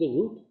all the way to the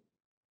root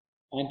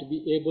and to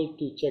be able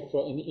to check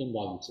for any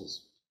imbalances.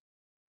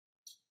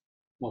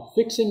 Now,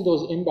 fixing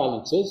those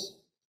imbalances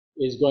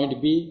is going to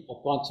be a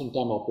constant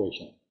time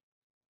operation.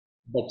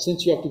 But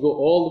since you have to go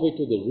all the way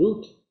to the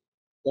root,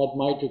 that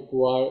might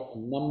require a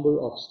number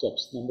of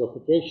steps, number of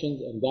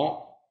iterations, and that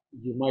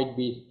you might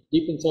be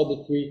deep inside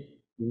the tree.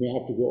 You may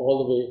have to go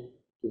all the way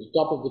to the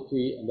top of the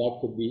tree, and that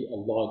could be a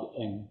log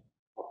n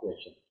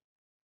operation.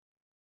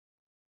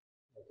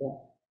 Okay,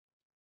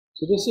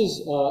 so this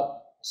is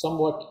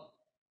somewhat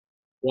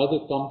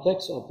rather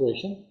complex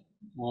operation,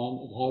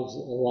 and it has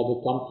a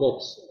rather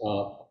complex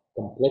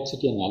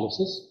complexity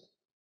analysis.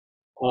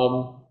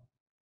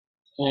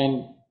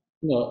 And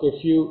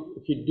if you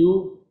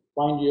do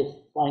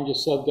find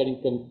yourself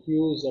getting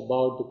confused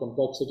about the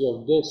complexity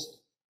of this,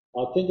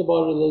 think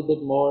about it a little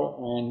bit more.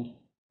 And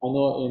I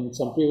know in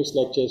some previous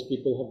lectures,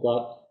 people have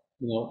got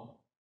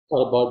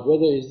thought about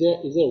whether is there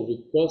a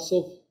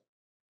recursive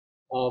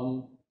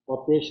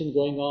operation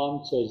going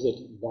on. So is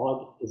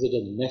it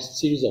a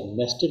series of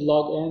nested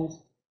log n's?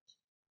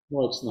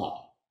 No, it's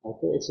not.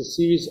 Okay, it's a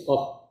series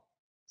of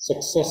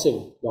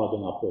successive log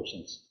n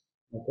operations.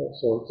 Okay,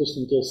 so just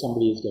in case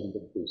somebody is getting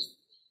confused.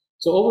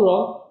 So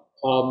overall,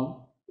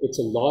 it's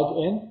a log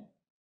n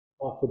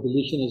for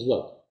deletion as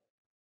well.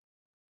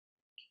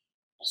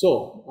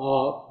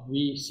 So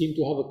we seem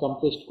to have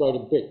accomplished quite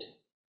a bit,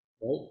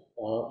 right?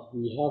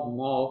 We have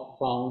now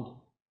found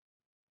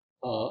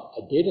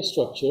a data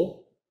structure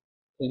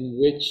in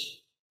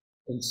which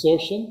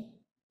insertion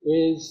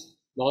is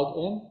log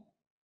n,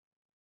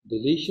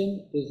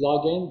 deletion is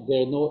log n.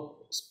 There are no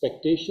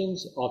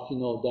expectations of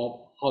that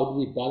how do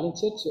we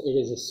balance it. So it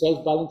is a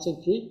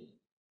self-balancing tree.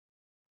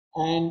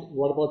 And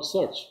what about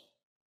search?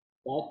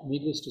 That,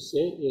 needless to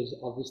say, is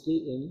obviously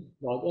in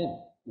log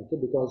n, okay,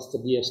 because it's a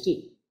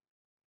BST.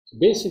 So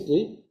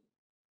basically,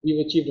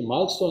 we've achieved a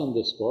milestone in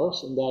this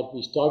course in that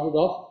we started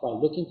off by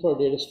looking for a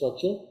data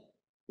structure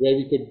where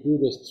we could do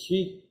the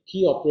three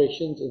key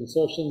operations: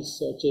 insertions,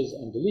 searches,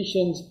 and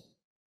deletions.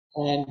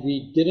 And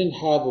we didn't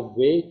have a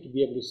way to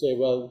be able to say,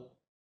 well,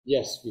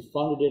 yes, we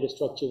found a data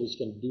structure which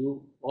can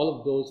do all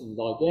of those in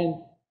log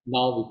n.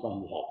 Now we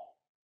finally have it.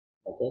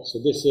 Okay, so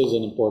this is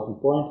an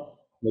important point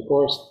in the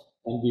course,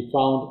 and we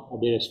found a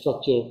data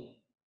structure.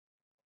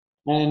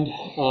 And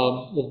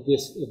if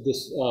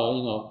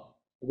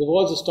there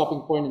was a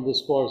stopping point in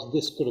this course,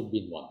 this could have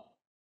been one.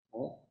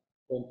 Right?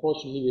 But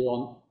unfortunately, we're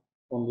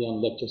only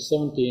on lecture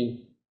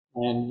 17,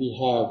 and we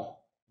have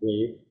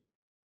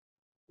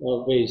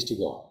ways to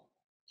go.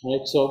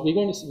 Right? So we're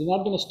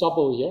not going to stop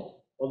over here,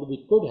 although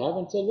we could have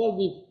and say, well,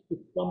 we've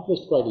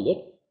accomplished quite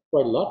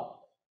a lot.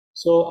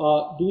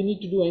 So do we need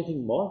to do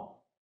anything more?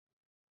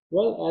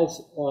 Well, as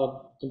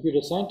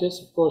computer scientists,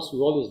 of course, we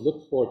always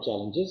look for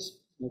challenges,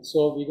 and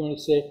so we're going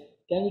to say,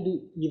 can we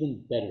do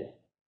even better?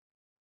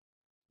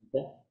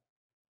 Okay.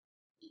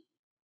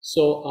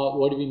 So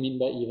what do we mean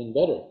by even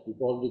better? We've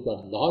already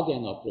got log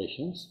n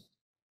operations,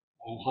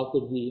 and how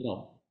could we,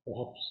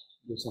 perhaps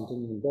do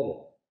something even better?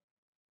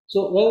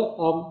 So,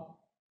 well,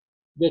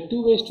 there are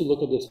two ways to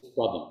look at this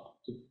problem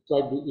to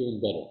try to do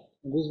even better.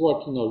 And this is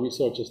what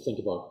researchers think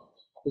about: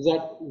 is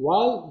that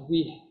while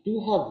we do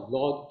have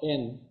log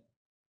n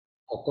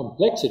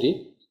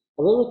complexity,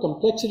 however,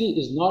 complexity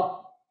is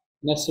not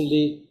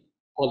necessarily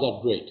all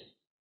that great,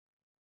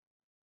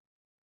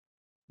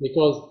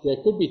 because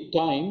there could be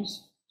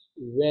times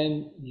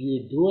when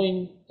you're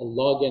doing a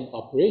log n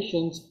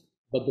operations,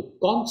 but the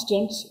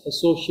constants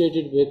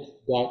associated with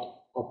that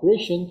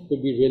operation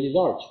could be really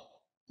large.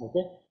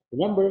 Okay,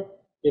 remember,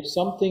 if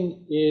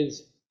something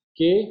is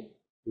k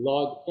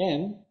log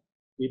n,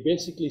 we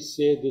basically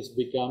say this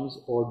becomes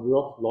order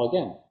of log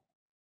n,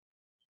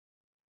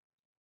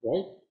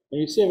 right? And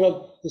you say,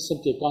 well, this is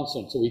simply a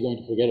constant, so we're going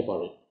to forget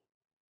about it.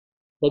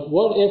 But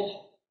what if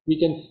we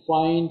can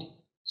find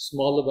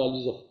smaller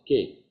values of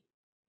k?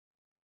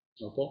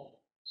 Okay,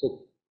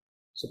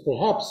 so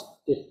perhaps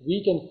if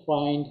you can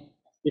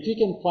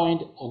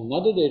find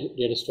another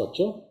data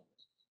structure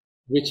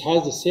which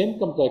has the same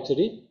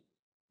complexity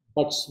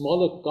but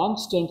smaller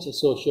constants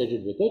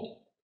associated with it,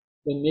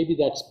 then maybe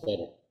that's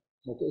better.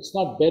 Okay, it's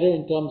not better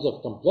in terms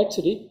of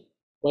complexity,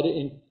 but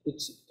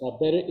it's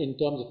better in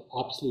terms of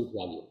absolute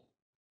value.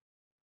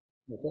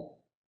 Okay,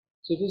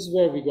 so this is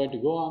where we're going to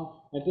go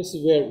on, and this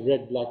is where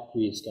red-black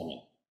trees come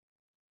in.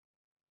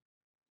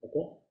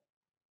 Okay.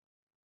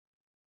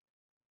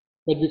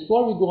 But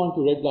before we go on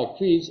to red-black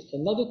trees,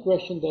 another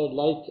question that I'd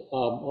like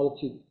all of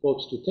you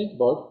folks to think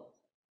about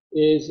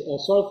is a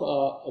sort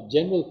of a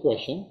general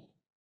question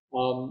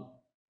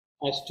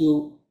as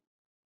to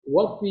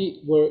what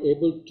we were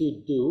able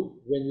to do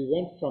when we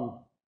went from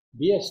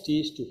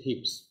BSTs to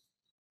heaps.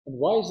 And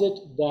why is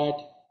it that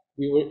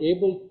we were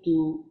able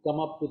to come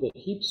up with a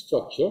heap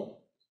structure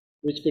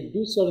which could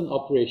do certain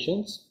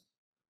operations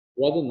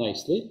rather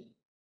nicely,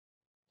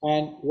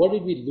 and what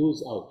did we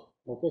lose out?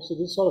 Okay, so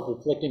this is sort of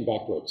reflecting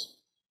backwards.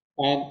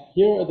 And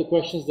here are the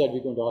questions that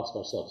we're going to ask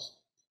ourselves.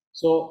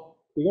 So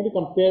we're going to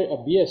compare a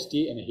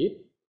BST and a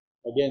heap.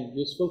 Again,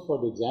 useful for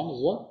the exam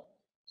as well.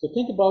 So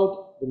think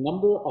about the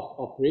number of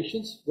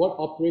operations, what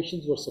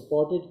operations were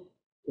supported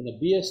in a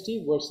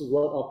BST versus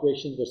what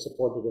operations were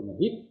supported in a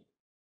heap.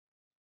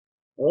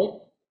 All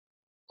right.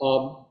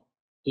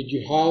 Did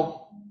you have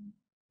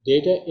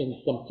data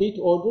in complete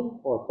order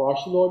or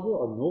partial order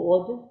or no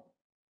order?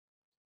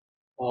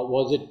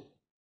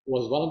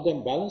 Was one of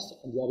them balanced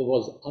and the other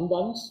was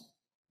unbalanced?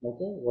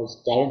 Okay,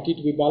 was guaranteed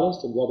to be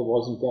balanced and the other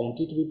wasn't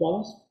guaranteed to be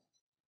balanced?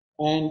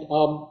 And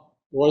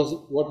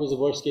what was the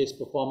worst case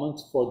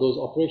performance for those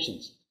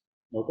operations?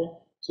 Okay,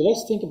 so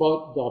let's think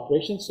about the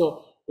operations.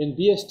 So in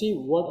BST,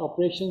 what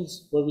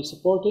operations were we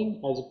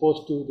supporting as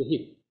opposed to the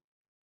heap?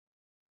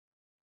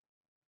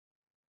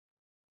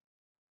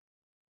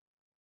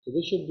 So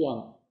this should be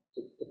on,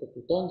 if it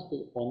returns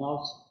by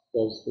now,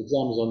 because the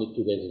exam is only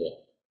 2 days away.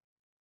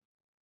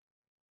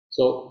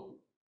 So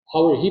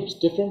how are heaps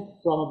different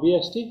from a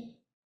BST?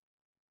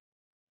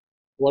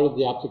 What is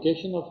the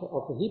application of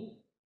a heap?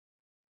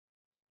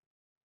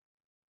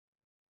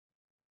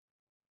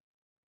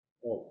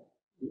 Oh,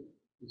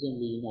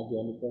 presumably you're not the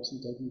only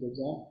person taking the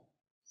exam.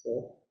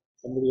 So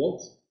somebody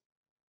else?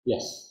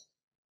 Yes.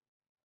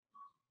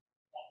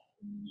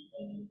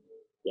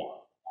 Yeah.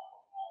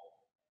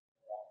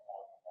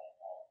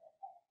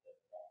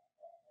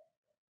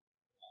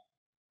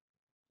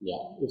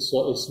 Yeah.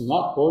 It's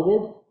not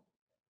ordered,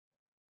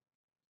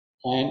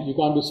 and you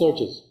can't do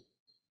searches.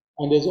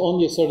 And there's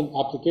only a certain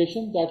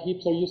application that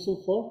heaps are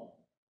useful for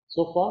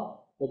so far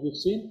that we've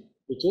seen,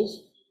 which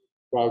is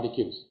priority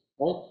queues,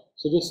 right?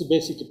 So this is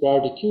basically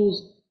priority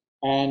queues,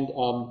 and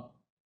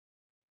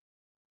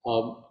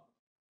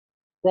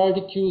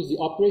priority queues, the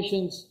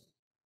operations,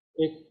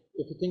 if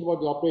you think about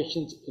the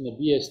operations in a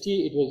BST,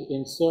 it was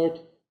insert,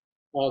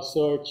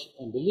 search,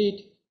 and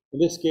delete. In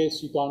this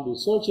case, you can't do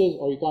searches,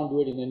 or you can't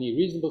do it in any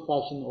reasonable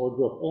fashion.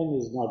 Order of n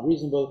is not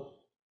reasonable.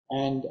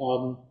 And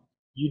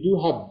you do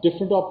have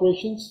different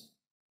operations,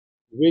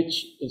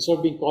 which instead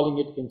of calling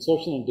it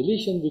insertion and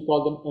deletion, we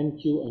call them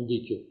NQ and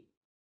DQ,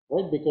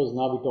 right? Because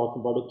now we're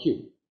talking about a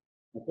queue.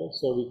 Okay,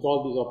 so we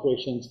call these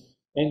operations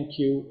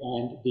NQ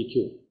and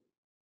DQ.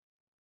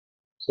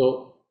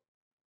 So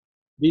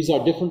these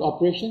are different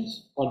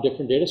operations on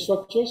different data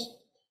structures.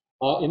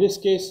 In this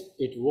case,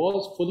 it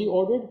was fully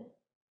ordered,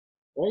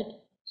 right?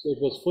 So it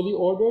was fully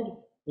ordered.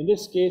 In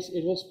this case,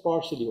 it was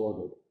partially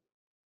ordered,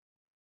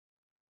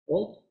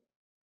 right?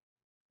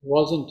 It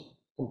wasn't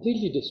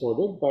completely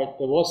disordered, but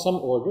there was some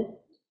order.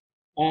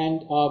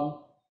 And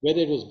whether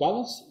it was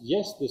balanced,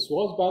 yes, this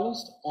was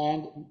balanced,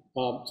 and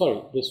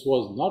sorry, this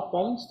was not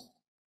balanced.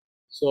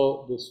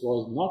 So this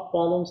was not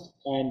balanced,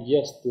 and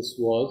yes, this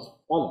was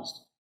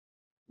balanced.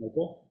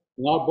 Okay.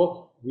 In our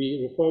book,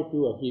 we refer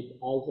to a heap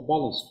as a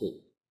balanced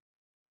tree.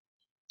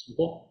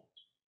 Okay.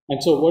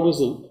 And so what was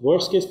the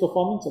worst case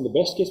performance and the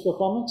best case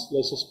performance?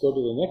 Let's just go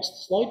to the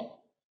next slide.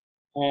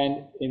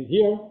 And in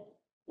here,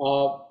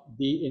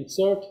 the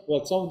insert,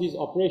 well, some of these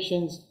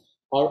operations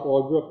are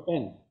order of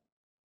n.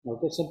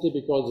 Okay, simply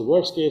because the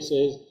worst case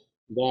is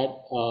that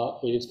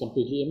it is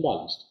completely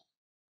imbalanced.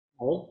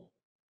 All right.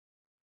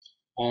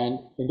 And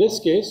in this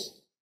case,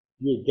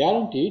 you're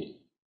guaranteed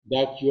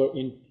that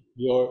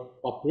your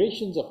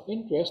operations of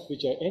interest,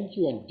 which are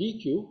NQ and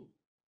DQ,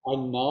 are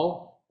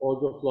now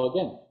order of log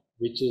n,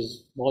 which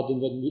is more than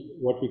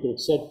what we could have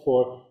said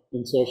for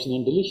insertion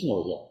and deletion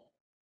over here.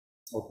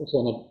 Okay,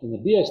 so in the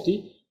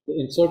BST, the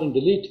insert and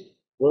delete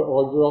were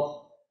order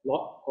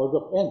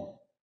of n,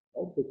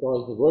 right?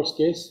 Because the worst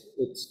case,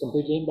 it's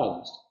completely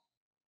imbalanced.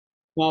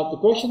 Now, the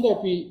question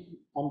that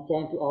I'm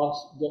trying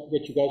to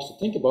get you guys to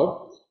think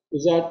about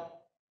is that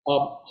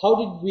how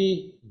did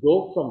we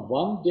go from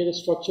one data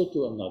structure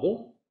to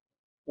another,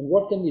 and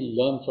what can we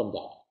learn from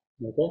that?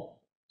 Okay,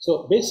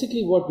 so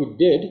basically what we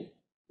did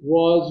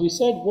was we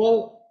said,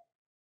 well,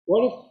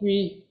 what if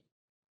we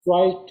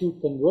try to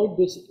convert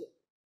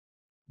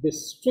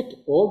this strict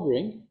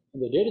ordering in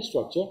the data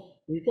structure,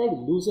 and we try to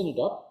loosen it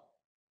up,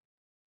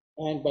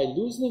 and by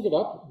loosening it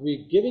up,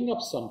 we're giving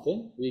up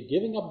something, we're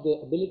giving up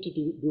the ability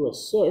to do a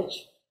search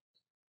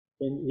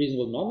in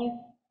reasonable manner,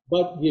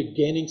 but we're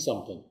gaining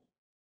something.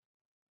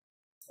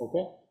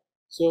 Okay,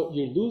 so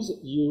you're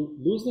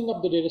loosening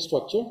up the data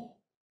structure,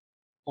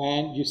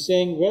 and you're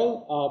saying,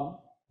 well,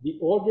 the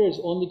order is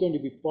only going to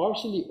be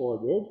partially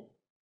ordered,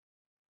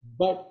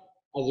 but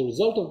as a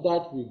result of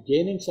that, we're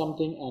gaining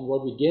something, and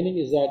what we're gaining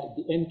is that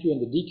the NQ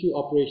and the DQ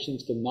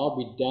operations can now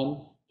be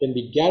done, can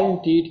be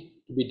guaranteed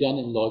to be done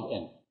in log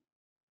n.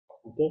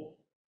 Okay,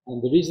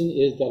 and the reason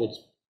is that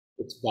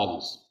it's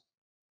balanced.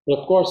 But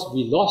of course,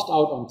 we lost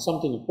out on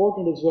something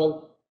important as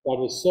well,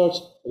 that was search.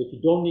 But if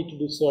you don't need to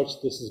do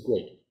search, this is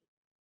great.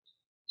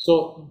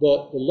 So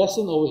the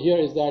lesson over here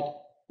is that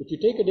if you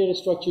take a data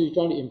structure, you're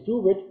trying to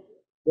improve it,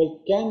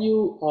 well, can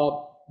you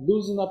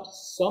loosen up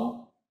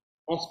some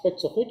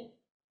aspects of it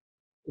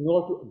in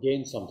order to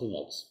gain something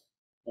else?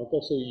 Okay,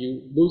 so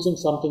you losing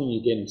something and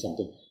you're gaining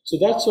something. So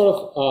that's sort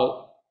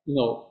of,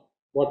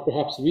 what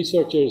perhaps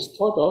researchers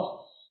thought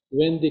of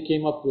when they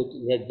came up with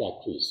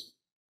red-black trees.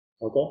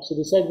 Okay, so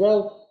they said,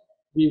 well,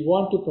 we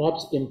want to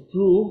perhaps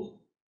improve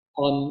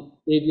on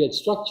AVL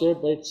structure,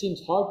 but it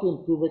seems hard to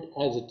improve it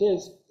as it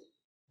is.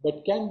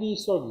 But can we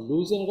sort of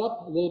loosen it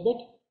up a little bit?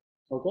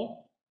 Okay,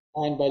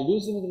 and by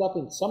loosening it up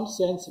in some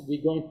sense,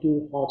 we're going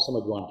to have some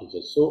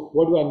advantages. So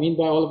what do I mean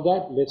by all of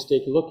that? Let's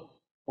take a look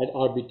at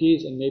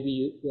RBTs, and maybe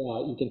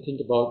you can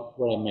think about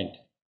what I meant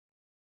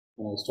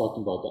when I was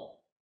talking about that.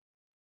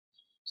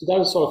 So that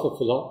was sort of a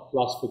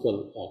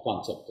philosophical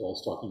concept that I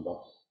was talking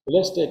about. But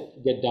let's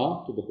get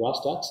down to the brass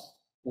tacks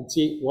and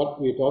see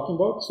what we're talking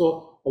about.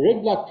 So a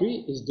red-black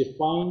tree is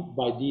defined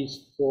by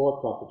these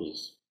four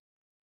properties.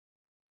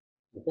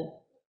 Okay.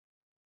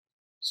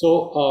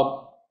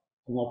 So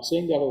I'm not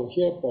saying that over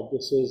here, but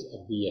this is a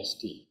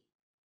BST.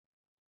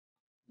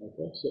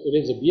 Okay, so it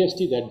is a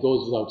BST, that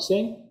goes without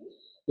saying.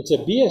 It's a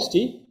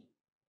BST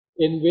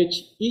in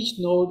which each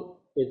node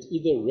is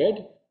either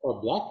red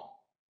or black.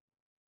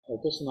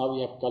 Okay, so now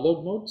we have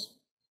colored nodes.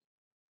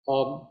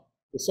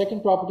 The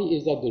second property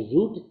is that the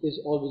root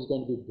is always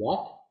going to be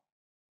black.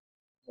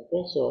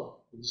 Okay, so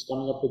we're just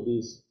coming up with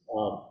these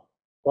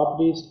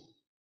properties.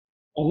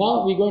 And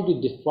now we're going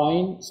to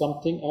define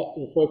something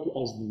referred to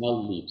as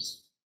null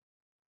leaves.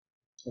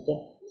 Okay,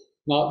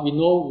 now we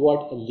know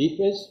what a leaf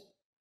is.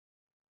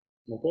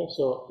 Okay,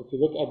 so if you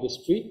look at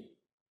this tree,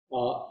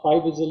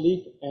 5 is a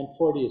leaf and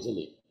 40 is a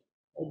leaf,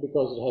 right?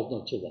 Because it has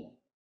no children.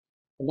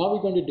 And now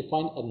we're going to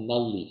define a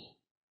null leaf.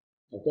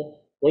 Okay,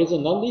 what is a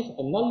null leaf?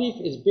 A null leaf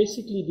is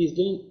basically these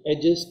little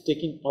edges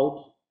sticking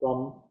out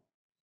from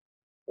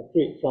a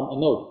tree, from a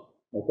node.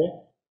 Okay,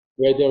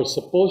 where there is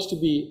supposed to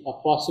be a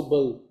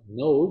possible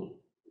node,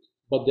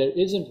 but there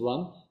isn't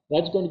one.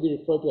 That's going to be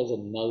referred to as a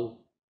null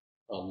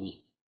leaf.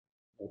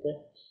 Okay,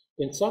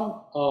 in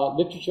some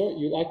literature,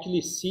 you'll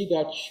actually see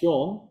that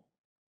shown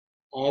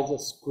as a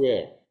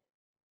square.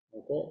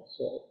 Okay,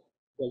 so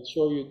they'll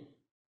show you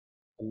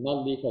a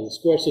null leaf as a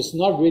square. So it's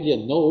not really a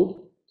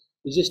node,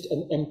 it's just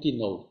an empty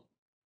node.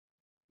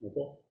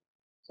 Okay,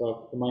 so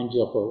I'll remind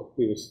you of a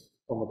previous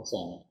homework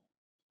assignment.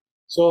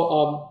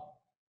 So,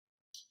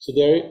 so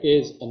there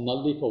is a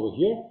null leaf over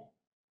here,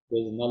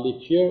 there's a null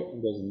leaf here,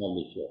 and there's a null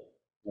leaf here.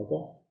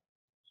 Okay,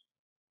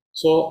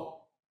 so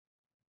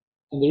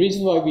And the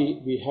reason why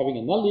we're having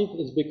a null leaf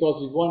is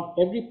because we want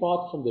every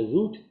path from the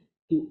root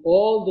to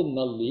all the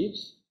null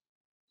leaves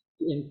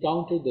to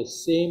encounter the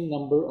same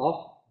number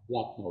of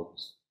black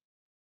nodes.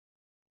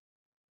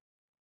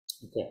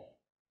 Okay.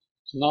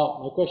 So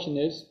now my question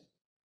is,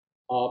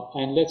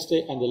 and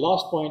the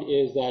last point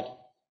is that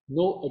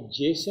no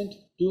adjacent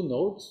two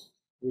nodes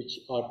which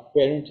have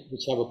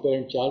a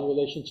parent-child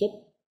relationship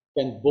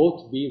can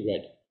both be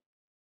read.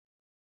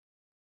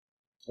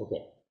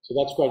 Okay, so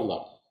that's quite a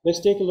lot.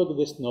 Let's take a look at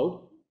this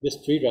node, this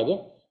tree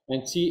rather,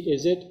 and see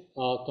is it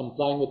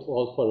complying with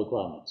all four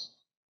requirements.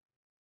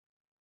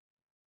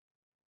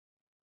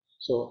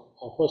 So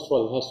first of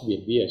all, it has to be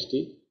a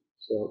BST.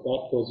 So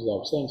that goes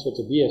without saying. So it's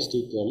a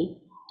BST clearly.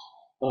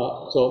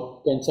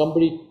 So can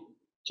somebody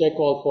check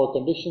all four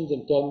conditions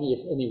and tell me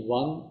if any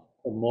one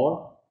or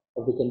more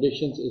of the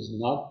conditions is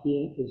not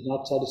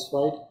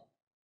satisfied?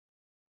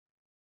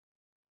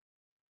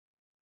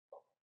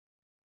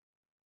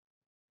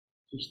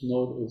 Each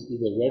node is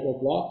either red or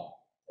black.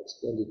 That's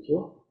clearly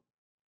true.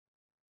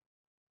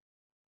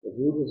 The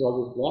root is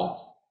always black.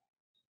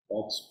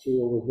 That's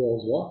true over here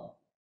as well.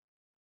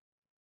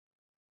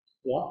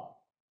 Yeah.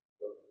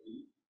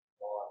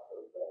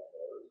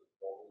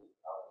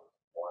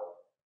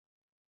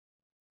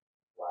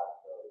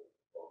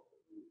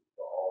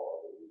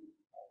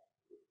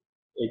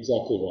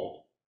 Exactly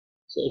right.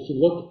 So if you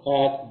look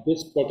at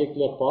this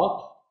particular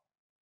path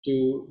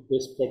to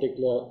this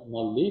particular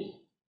null leaf,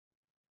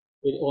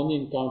 it only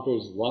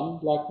encounters one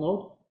black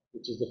node,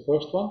 which is the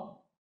first one.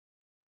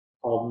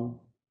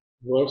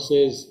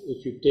 Versus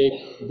if you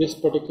take this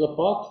particular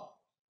path,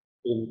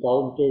 it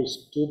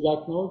encounters two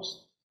black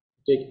nodes.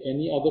 Take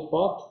any other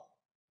path,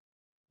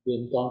 they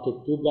encounter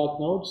two black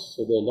nodes.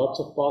 So there are lots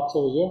of paths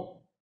over here,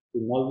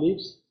 the null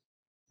leaves.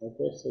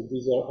 Okay, so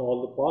these are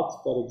all the paths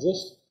that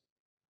exist.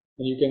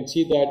 And you can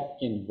see that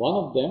in one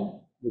of them,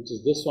 which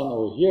is this one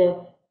over here,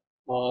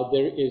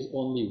 there is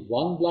only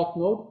one black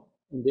node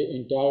in the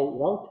entire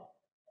route.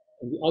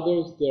 And the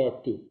others, there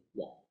are two.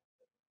 Yeah.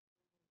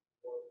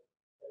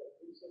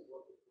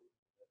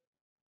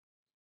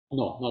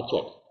 No, not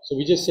yet. So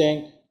we're just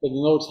saying that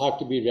the nodes have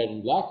to be red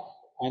and black.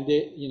 And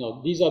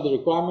these are the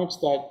requirements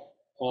that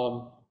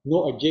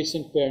no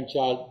adjacent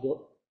parent-child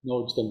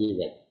nodes can be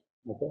read.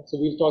 Okay, so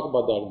we'll talk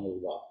about that in a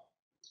little while.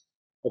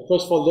 But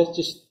first of all, let's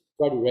just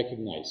try to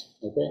recognize.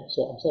 Okay,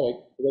 so I'm sorry,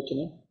 what's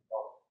your name?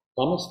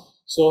 Thomas.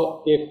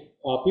 So if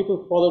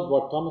people followed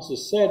what Thomas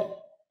has said,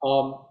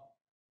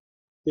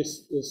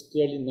 this is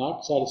clearly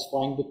not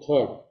satisfying the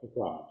third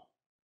requirement.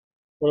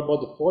 What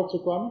about the fourth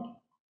requirement?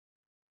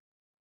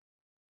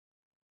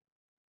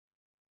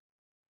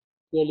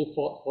 Clearly,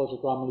 fourth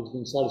requirement is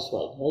being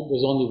satisfied, right?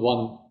 There's only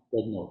one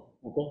red node.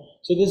 Okay,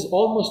 so this is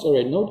almost a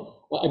red node.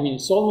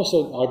 It's almost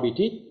an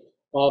RBT.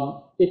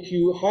 If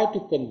you had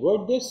to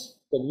convert this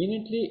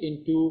conveniently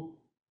into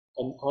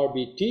an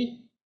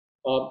RBT,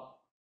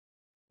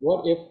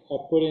 what if I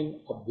put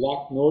in a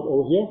black node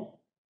over here?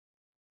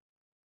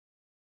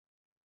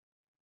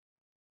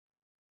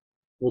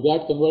 Would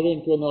that convert it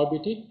into an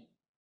RBT?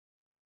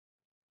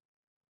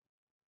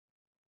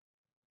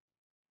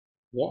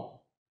 Yeah.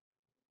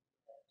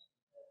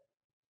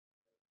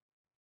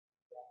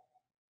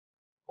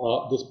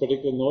 This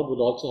particular node would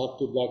also have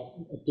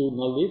two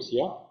null leaves.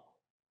 Yeah.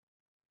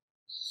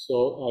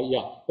 So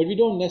yeah, but we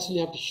don't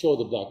necessarily have to show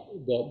the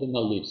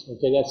null leaves.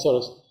 Okay, that's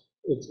sort of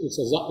it's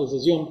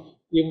assumed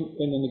even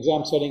in an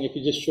exam setting. If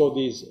you just show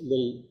these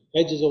little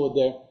edges over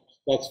there,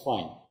 that's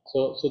fine.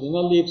 So the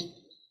null leaves,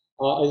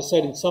 as I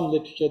said, in some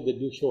literature they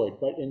do show it,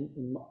 but in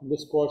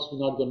this course we're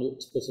not going to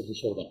explicitly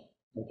show them.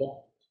 Okay,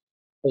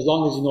 as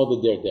long as you know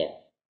that they're there.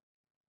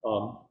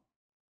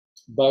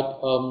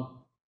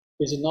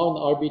 Is it now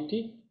an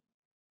RBT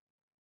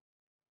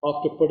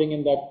after putting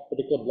in that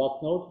particular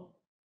black node?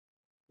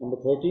 Number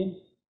 13,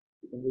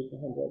 you can read the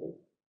handwriting.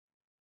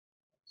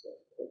 So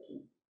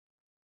 13.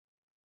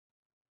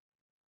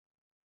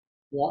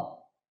 Yeah?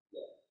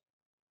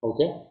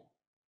 Okay.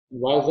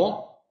 And why is that?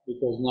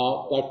 Because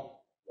now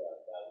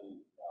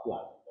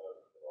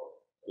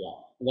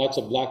and that's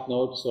a black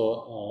node.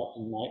 So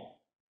in my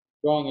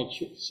drawing, it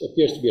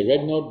appears to be a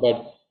red node,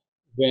 but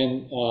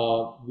when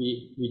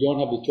we don't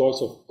have the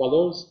choice of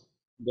colors,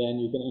 then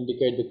you can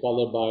indicate the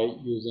color by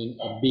using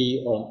a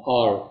B or an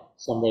R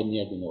somewhere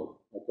near the node.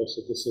 Okay,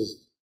 so this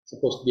is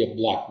supposed to be a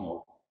black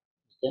node.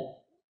 Okay,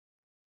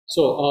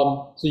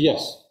 so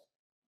yes,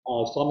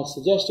 as Thomas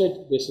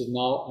suggested, this is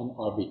now an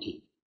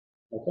RBT.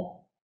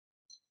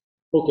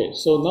 Okay,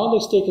 so now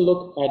let's take a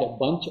look at a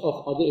bunch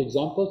of other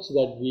examples so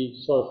that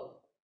we sort of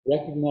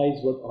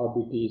recognize what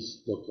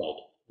RBTs look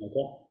like.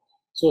 Okay,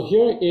 so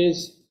here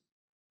is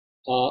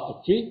a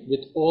tree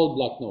with all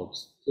black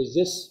nodes. Is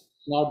this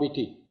an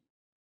RBT?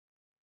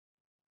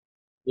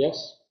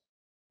 Yes,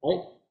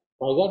 right?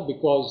 Why is that?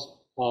 Because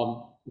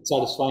it's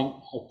satisfying,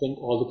 I think,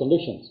 all the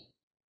conditions,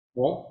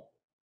 right?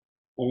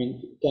 I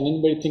mean, can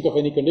anybody think of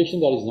any condition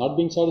that is not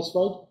being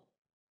satisfied?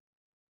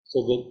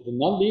 So the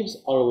null leaves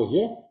are over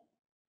here,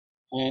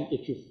 and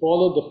if you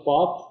follow the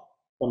path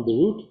from the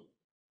root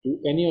to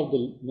any of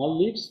the null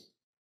leaves,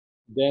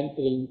 then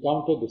it will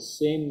encounter the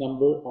same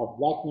number of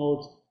black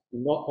nodes.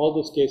 In all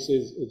those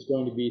cases, it's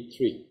going to be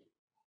 3.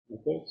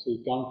 Okay, so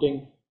you're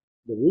counting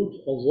the root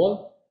as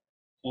well,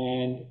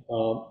 and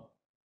all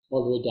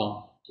the way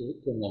down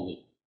to null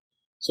leaf.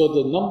 So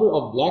the number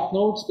of black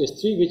nodes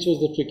is 3, which was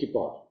the tricky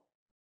part.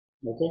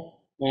 Okay,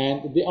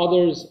 and the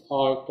others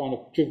are kind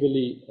of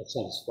trivially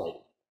satisfied.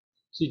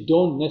 So you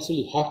don't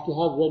necessarily have to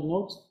have red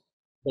nodes,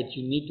 but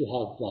you need to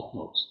have black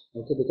nodes,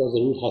 okay, because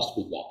the root has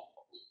to be black.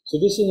 So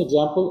this is an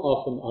example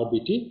of an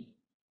RBT.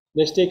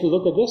 Let's take a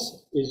look at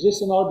this. Is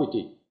this an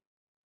RBT?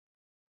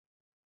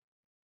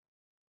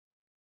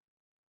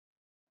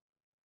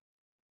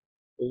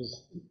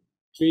 Is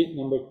tree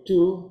number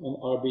 2 an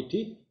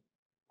RBT?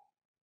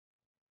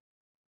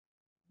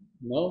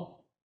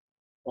 No?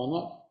 Why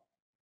not?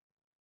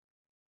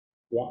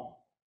 Yeah.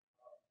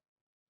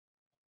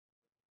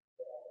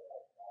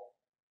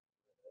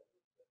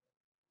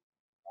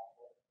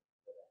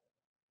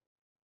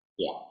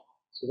 Yeah.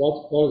 So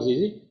that was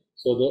easy.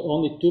 So there are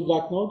only 2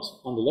 black nodes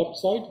on the left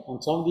side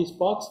on some of these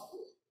paths,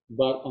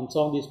 but on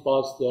some of these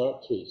paths there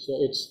are 3. So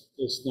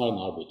it's not an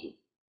RBT.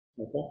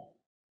 Okay.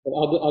 But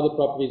other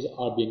properties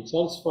are being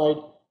satisfied.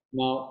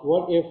 Now,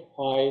 what if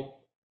I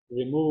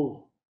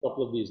remove a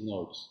couple of these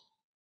nodes?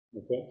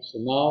 Okay, so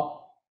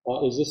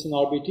now, is this an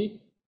RBT?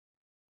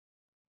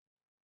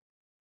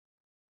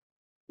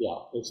 Yeah,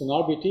 it's an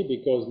RBT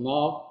because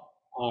now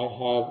I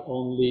have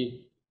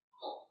only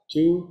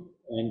 2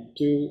 and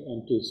 2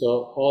 and 2.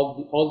 So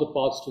all the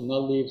paths to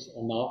null leaves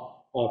are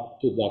now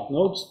have 2 black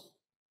nodes.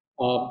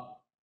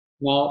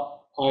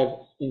 Now I've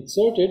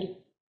inserted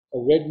a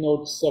red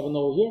node 7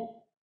 over here.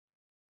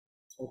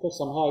 Okay,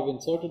 somehow I've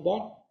inserted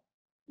that,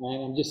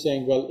 and I'm just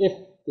saying, well, if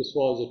this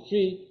was a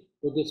tree,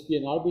 would this be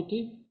an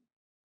RBT?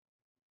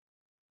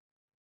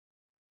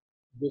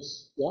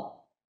 This, yeah.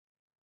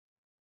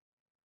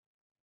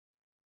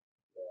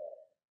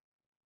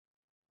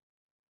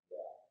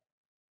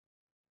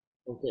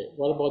 Okay,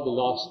 what about the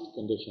last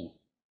condition?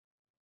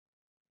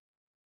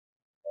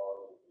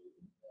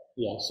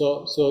 Yeah,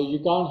 so you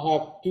can't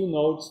have 2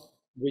 nodes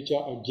which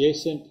are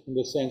adjacent in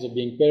the sense of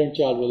being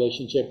parent-child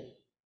relationship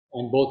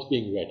and both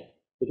being red.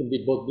 They can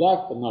be both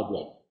black but not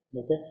red.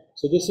 Okay,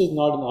 so this is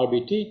not an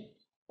RBT.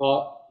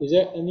 Is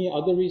there any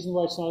other reason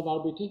why it's not an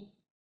RBT?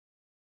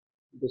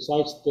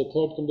 Besides the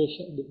third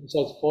condition,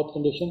 besides the fourth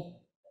condition?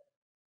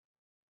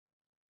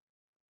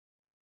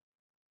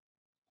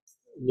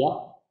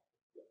 Yeah.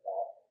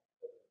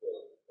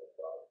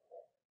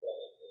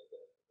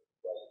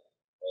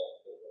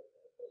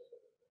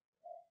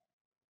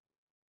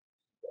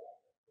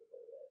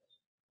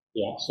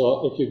 Yeah,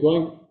 so if you're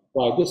going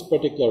by this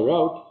particular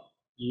route,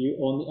 you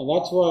only, and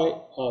that's why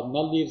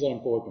null leaves are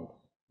important,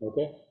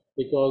 okay?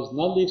 Because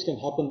null leaves can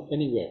happen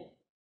anywhere.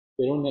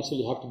 They don't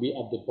necessarily have to be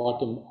at the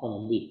bottom on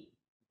a leaf,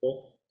 okay?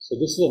 So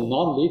this is a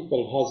non-leaf, but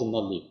it has a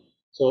null leaf.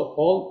 So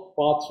all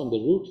paths from the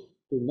root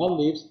to null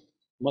leaves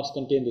must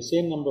contain the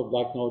same number of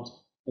black nodes,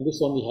 and this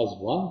only has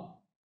 1,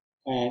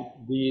 and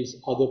these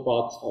other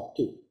paths have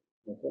 2,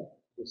 okay?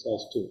 This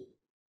has 2.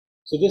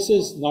 So this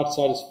is not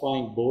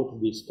satisfying both of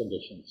these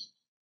conditions.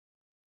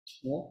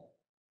 Yeah.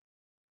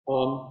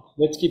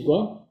 Let's keep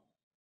going.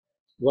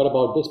 What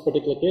about this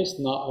particular case?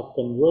 Now I've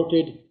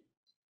converted,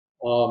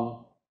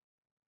 what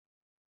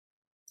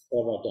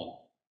have I done?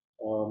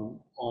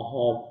 I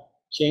have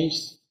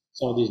changed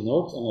some of these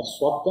nodes and I've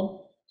swapped them.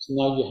 So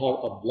now you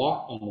have a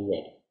black and a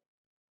red.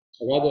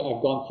 Or rather,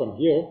 I've gone from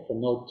here,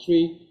 from node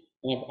 3,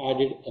 and I've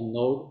added a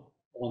node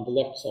on the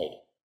left side.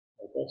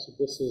 Okay, so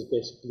this is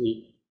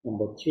basically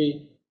number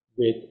 3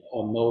 with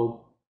a node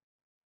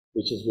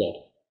which is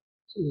red.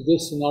 So is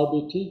this an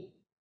RBT?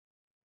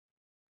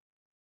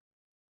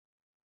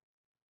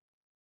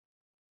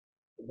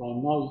 By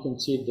now you can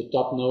see the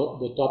top node,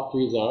 the top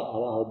trees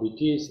are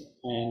RBTs,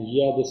 and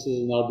yeah, this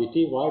is an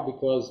RBT. Why?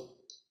 Because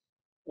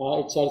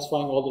it's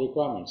satisfying all the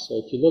requirements.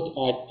 So if you look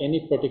at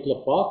any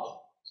particular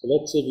path, so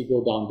let's say we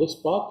go down this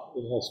path,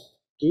 it has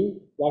 2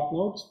 black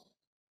nodes.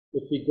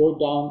 If we go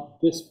down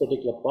this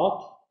particular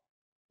path,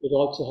 it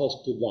also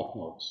has 2 black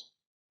nodes.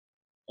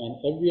 And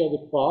every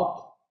other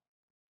path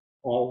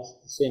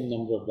has the same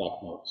number of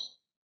black nodes.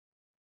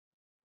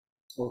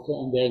 Okay,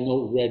 and there are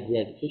no red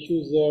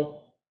issues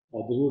there.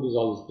 The root is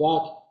always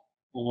black,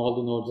 and all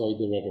the nodes are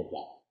either red or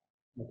black.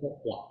 Okay,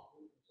 yeah.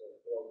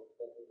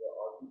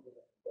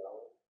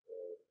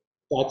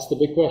 That's the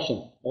big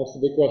question. That's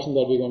the big question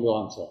that we're going to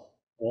answer,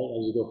 right,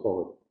 as you go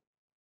forward.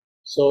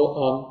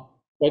 So,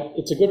 but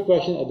it's a good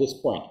question at this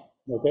point.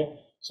 Okay,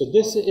 so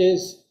this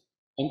is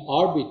an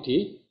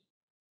RBT,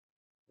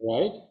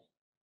 right?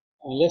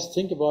 And let's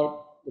think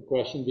about the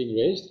question being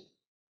raised: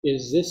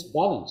 is this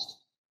balanced?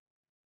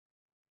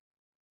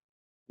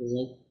 Is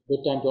it a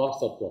good time to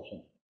ask that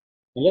question?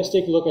 And let's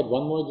take a look at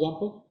one more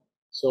example.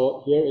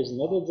 So here is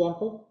another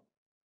example.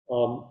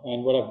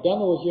 And what I've done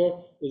over here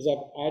is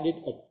I've added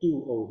a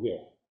 2 over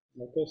here.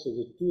 Okay, so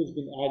the 2 has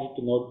been added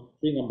to node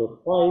 3 number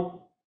 5.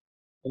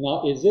 And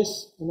now is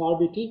this an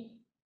RBT?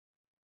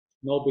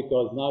 No,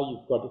 because now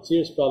you've got a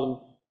serious problem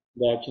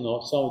that, you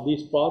know, some of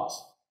these paths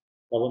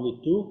have only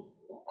 2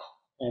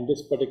 and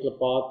this particular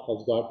path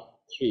has got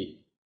 3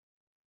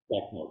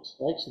 black nodes,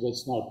 right? So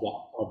that's not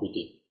black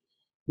RBT.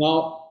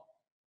 Now,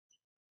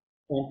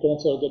 and can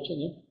I sort of get your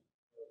name?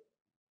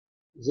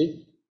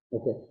 Z?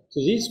 Okay. So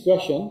Z's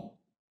question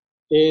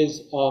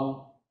is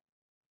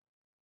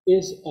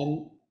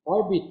an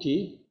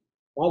RBT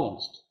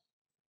balanced?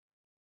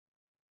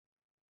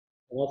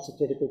 And that's a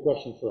critical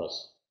question for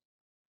us.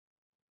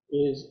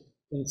 Is,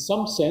 in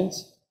some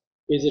sense,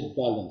 is it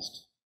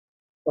balanced?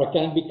 Or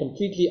can it be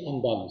completely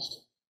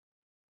unbalanced?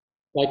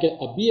 Like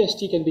a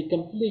BST can be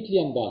completely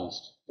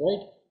unbalanced,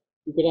 right?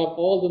 You could have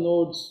all the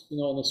nodes, in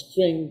a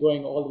string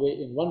going all the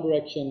way in one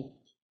direction,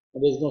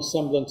 and there's no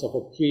semblance of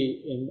a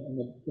tree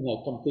in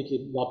a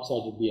completely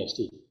lopsided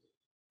BST.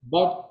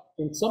 But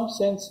in some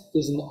sense,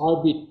 is an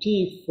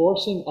RBT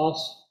forcing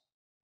us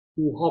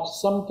to have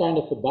some kind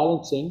of a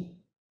balancing,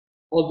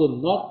 although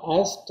not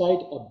as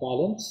tight a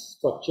balance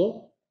structure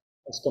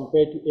as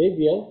compared to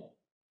AVL,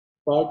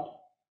 but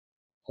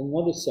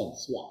another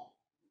sense, yeah.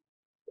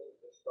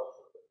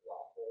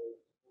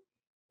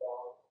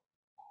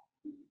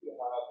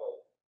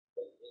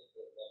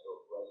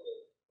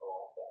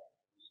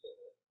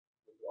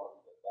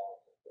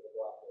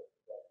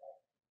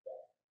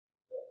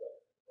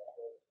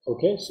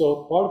 Okay,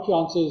 so part of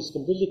your answer is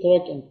completely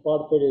correct and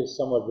part of it is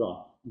somewhat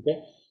wrong. Okay,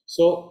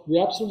 so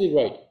you're absolutely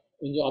right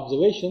in your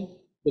observation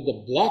that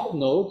the black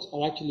nodes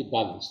are actually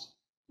balanced.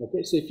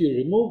 Okay, so if you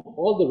remove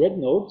all the red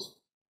nodes,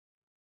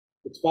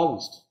 it's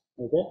balanced.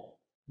 Okay,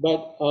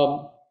 but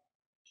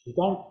you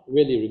can't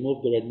really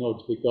remove the red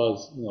nodes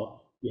because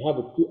you have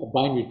a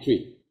binary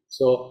tree.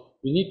 So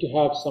you need to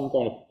have some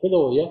kind of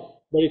fill here.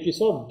 But if you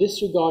sort of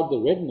disregard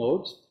the red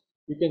nodes,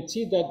 you can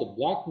see that the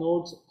black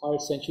nodes are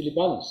essentially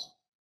balanced.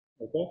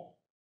 Okay,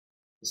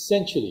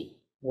 essentially,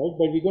 right?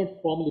 But we're going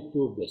to formally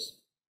prove this.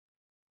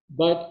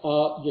 But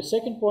your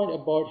second point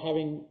about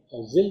having a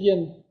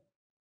zillion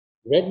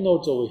red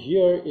nodes over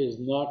here is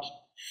not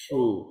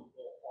true.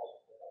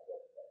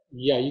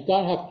 Yeah, you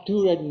can't have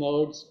 2 red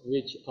nodes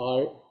which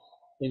are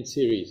in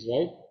series,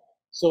 right?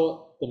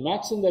 So the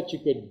maximum that you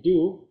could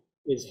do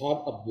is have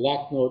a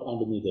black node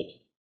underneath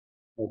it.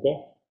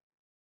 Okay,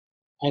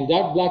 and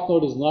that black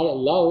node is not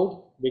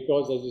allowed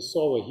because, as you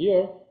saw over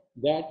here,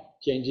 that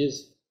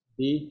changes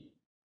the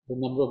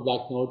number of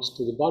black nodes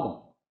to the bottom.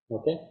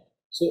 Okay,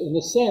 so in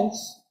a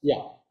sense,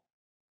 yeah.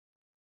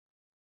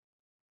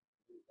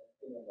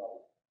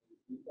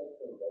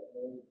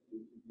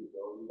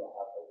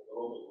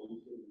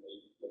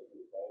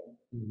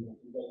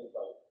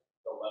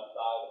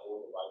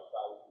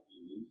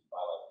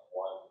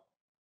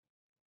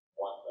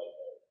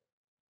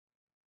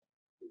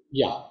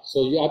 Yeah,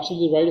 so you're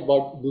absolutely right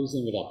about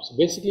loosening it up. So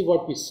basically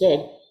what we said,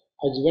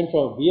 as we went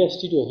from a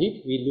BST to a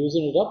heap, we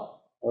loosened it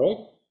up, all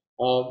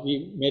right?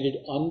 We made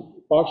it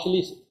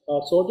partially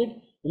sorted.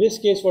 In this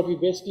case, what we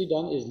basically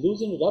done is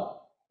loosen it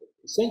up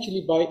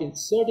essentially by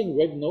inserting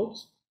red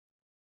nodes.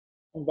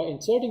 And by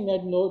inserting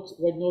red nodes,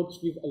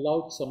 we've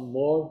allowed some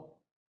more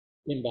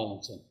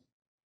imbalancing.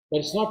 But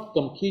it's not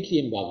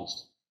completely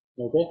imbalanced,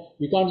 okay?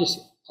 You can't just,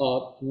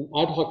 in an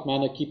ad hoc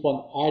manner, keep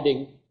on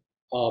adding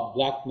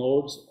black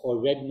nodes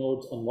or red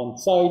nodes on one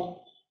side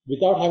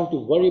without having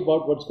to worry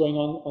about what's going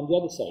on the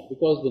other side,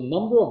 because the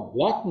number of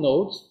black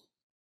nodes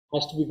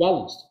has to be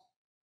balanced.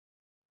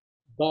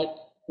 But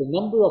the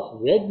number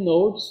of red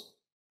nodes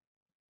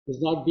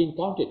is not being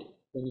counted.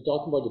 When we're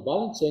talking about the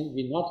balancing,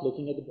 we're not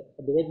looking at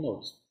the red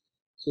nodes.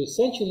 So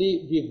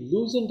essentially, we've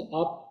loosened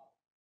up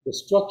the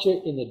structure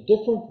in a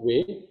different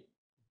way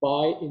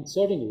by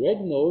inserting red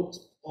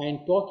nodes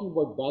and talking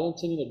about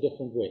balancing in a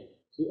different way.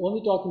 So we're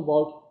only talking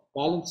about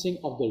balancing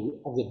of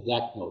the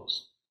black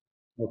nodes.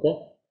 Okay,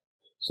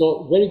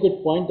 so very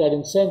good point that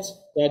in sense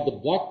that the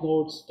black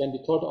nodes can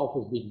be thought of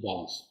as being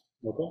balanced.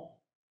 Okay,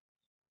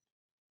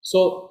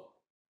 so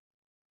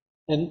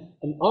an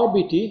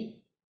RBT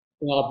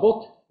in our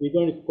book we're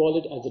going to call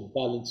it as a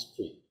balanced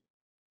tree.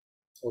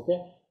 Okay,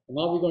 and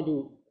now we're going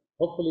to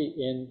hopefully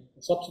in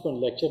a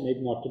subsequent lecture,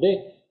 maybe not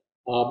today,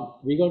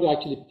 we're going to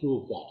actually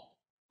prove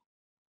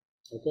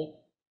that. Okay,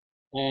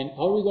 and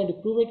how are we going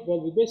to prove it? Well,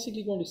 we're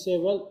basically going to say,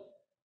 well,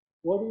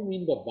 what do you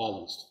mean by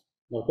balanced?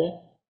 Okay,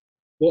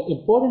 the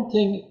important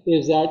thing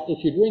is that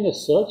if you're doing a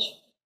search,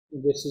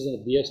 this is a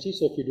BST,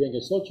 so if you're doing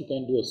a search, you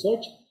can do a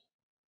search.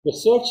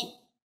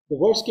 The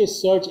worst case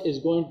search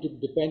is going to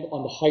depend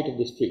on the height of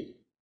this tree.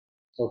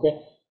 Okay,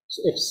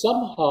 so if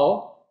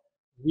somehow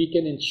we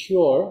can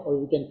ensure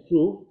or we can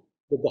prove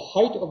that the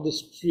height of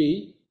this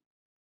tree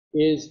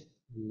is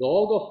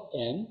log of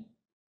n,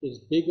 is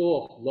big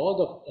O of log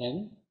of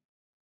n,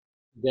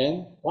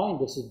 then fine,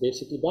 this is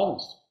basically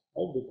balanced,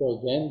 right?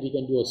 Because then we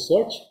can do a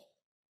search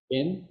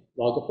in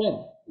log of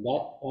n.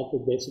 That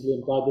would basically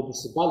imply that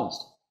this is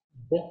balanced.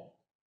 Okay,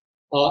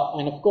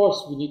 and of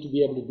course we need to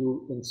be able to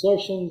do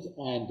insertions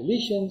and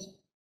deletions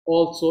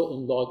also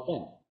in log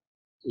n.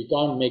 So we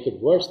can't make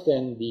it worse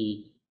than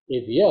the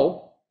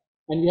AVL,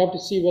 and we have to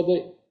see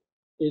whether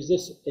is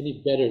this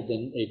any better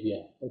than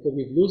AVL. Okay,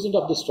 we've loosened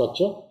up the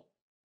structure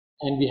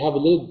and we have a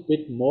little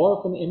bit more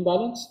of an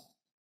imbalance,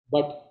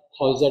 but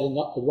how is that an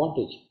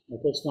advantage?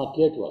 Okay, it's not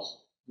clear to us.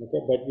 Okay,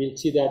 but we'll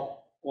see that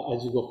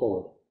as we go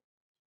forward.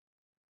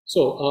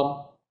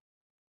 So,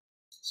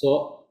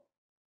 so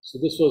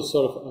this was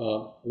sort of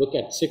a look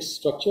at 6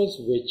 structures,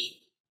 which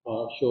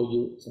show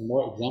you some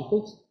more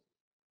examples.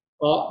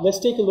 Let's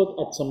take a look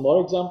at some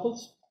more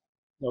examples.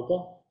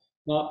 Okay.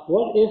 Now,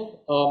 what if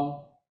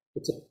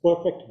it's a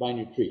perfect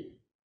binary tree?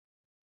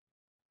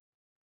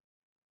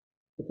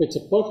 If it's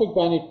a perfect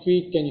binary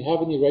tree, can you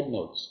have any red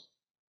nodes?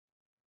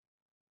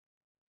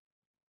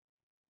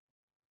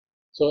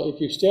 So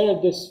if you stare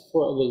at this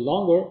for a little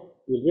longer,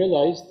 you'll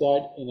realize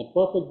that in a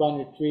perfect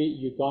binary tree,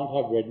 you can't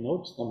have red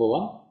nodes, number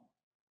one.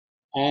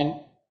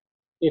 And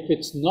if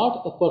it's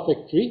not a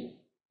perfect tree,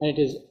 and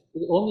it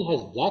only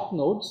has black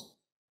nodes,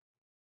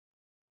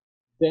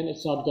 then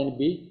it's not going to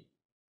be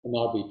an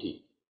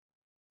RBT.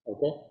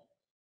 Okay?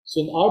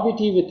 So an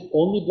RBT with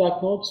only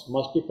black nodes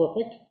must be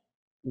perfect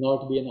in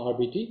order to be an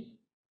RBT.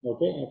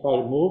 Okay? And if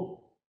I remove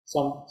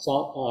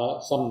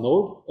some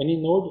node, any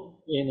node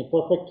in a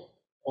perfect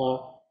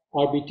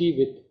RBT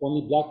with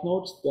only black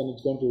nodes, then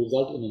it's going to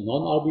result in a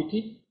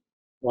non-RBT.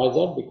 Why is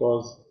that?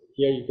 Because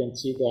here you can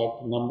see that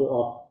the number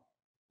of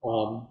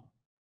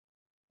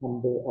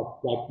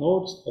black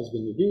nodes has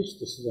been reduced.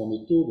 This is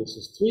only 2, this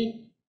is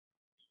 3.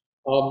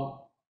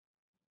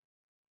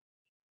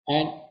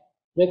 And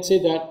let's say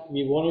that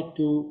we wanted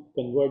to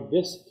convert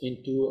this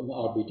into an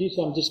RBT.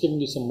 So I'm just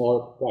giving you some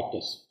more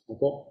practice.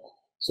 Okay.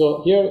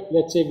 So here,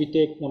 let's say we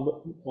take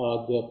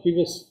the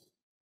previous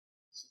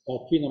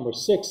tree number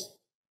 6.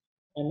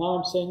 And now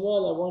I'm saying,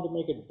 well, I want to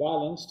make it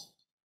balanced.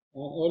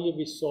 And earlier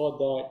we saw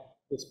that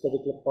this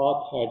particular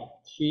path had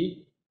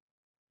 3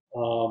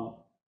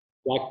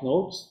 black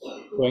nodes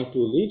going to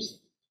leaves.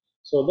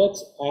 So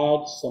let's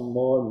add some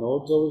more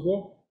nodes over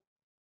here.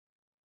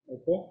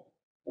 Okay.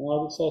 And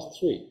now this has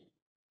 3.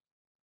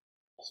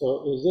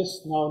 So is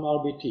this now an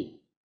RBT?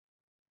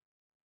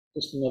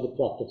 Just another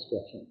practice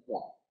question. Yeah.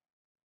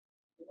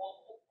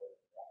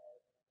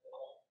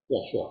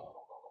 Yeah, sure.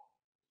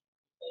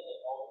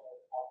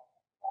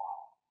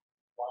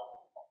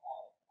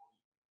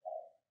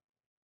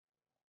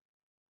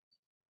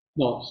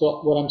 No,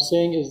 so what I'm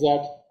saying is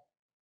that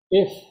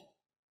if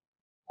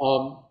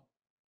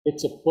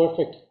it's a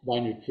perfect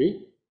binary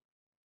tree,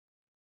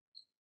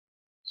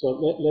 so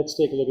let's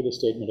take a look at the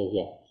statement over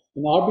here.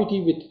 An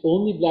RBT with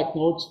only black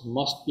nodes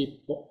must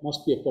be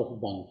a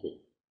perfect binary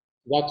tree.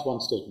 That's one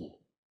statement.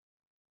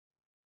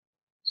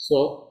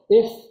 So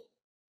if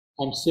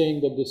I'm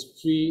saying that this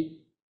tree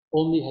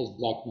only has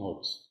black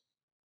nodes,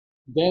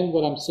 then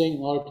what I'm saying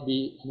in order to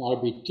be an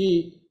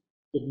RBT,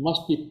 it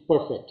must be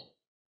perfect.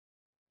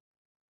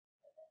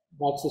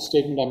 That's the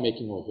statement I'm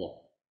making over here.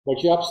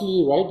 But you're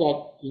absolutely right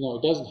that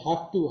it doesn't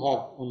have to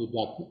have only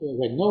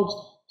red nodes.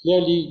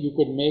 Clearly, you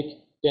could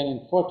make 10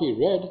 and 40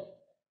 red,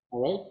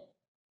 all right,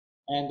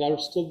 and that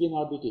would still be an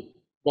RBT.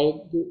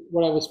 But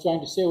what I was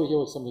trying to say over here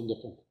was something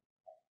different.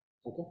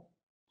 Okay.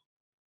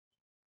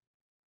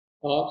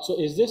 So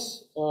is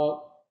this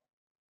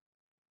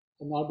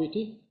an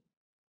RBT?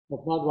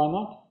 If not, why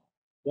not?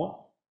 Yeah.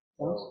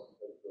 Thanks.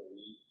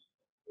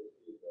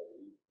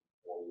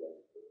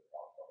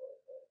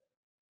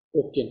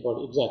 50 and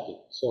 40, exactly.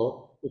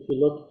 So if you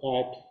look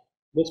at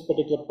this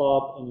particular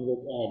path and you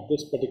look at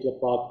this particular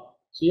path,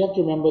 so you have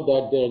to remember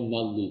that there are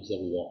null leaves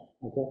everywhere.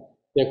 Okay,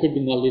 there could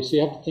be null leaves. So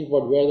you have to think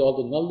about where are all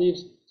the null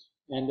leaves,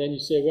 and then you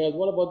say, well,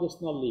 what about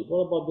this null leaf?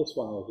 What about this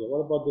one over here?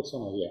 What about this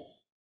one over here?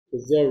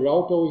 Is there a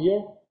route over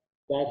here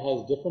that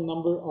has different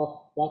number of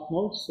black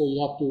nodes? So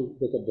you have to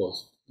look at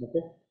those.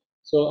 Okay,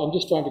 so I'm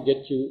just trying to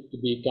get you to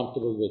be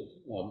comfortable with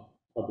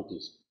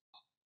RBTs.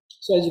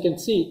 So as you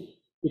can see,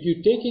 if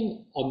you're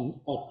taking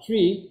a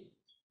tree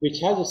which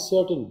has a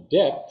certain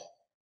depth,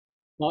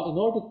 now in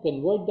order to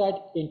convert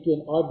that into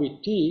an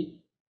RBT,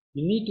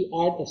 you need to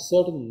add a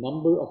certain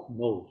number of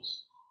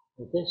nodes.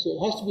 Okay, so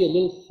it has to be a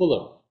little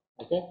fuller.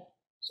 Okay,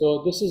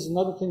 so this is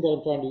another thing that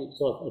I'm trying to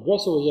sort of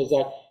address over here, is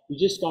that you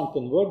just can't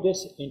convert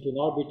this into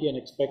an RBT and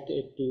expect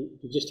it to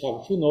just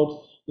have a few nodes.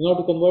 In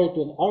order to convert it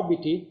to an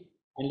RBT,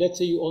 and let's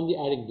say you're only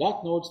adding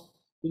black nodes,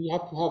 then you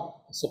have to have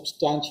a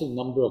substantial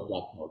number of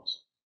black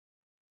nodes.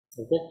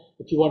 Okay,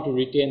 if you want to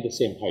retain the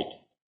same height.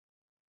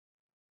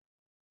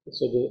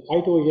 So the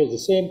height over here is the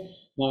same.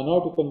 Now, in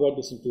order to convert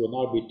this into an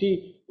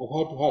RBT, I've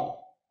had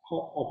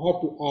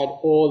to add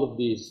all of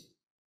these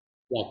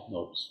black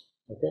nodes.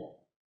 Okay,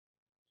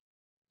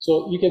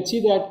 so you can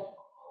see that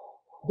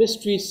this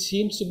tree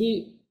seems to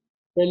be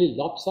fairly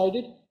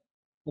lopsided,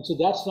 and so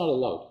that's not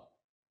allowed.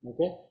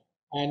 Okay,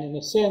 and in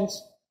a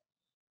sense,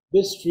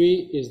 this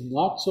tree is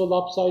not so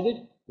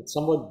lopsided; it's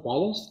somewhat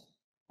balanced,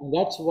 and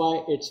that's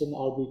why it's an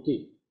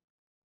RBT.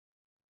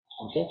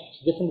 Okay,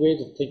 different ways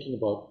of thinking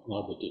about an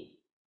RBT.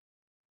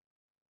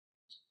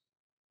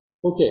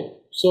 Okay,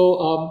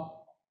 so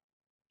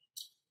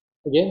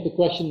again, the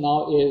question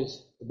now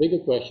is, the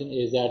bigger question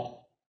is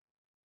that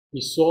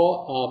we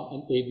saw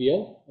an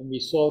AVL, and we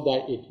saw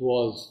that it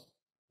was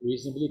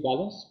reasonably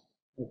balanced.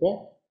 Okay,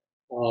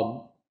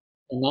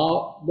 and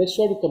now let's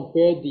try to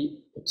compare the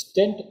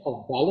extent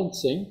of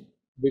balancing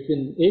between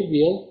an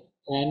AVL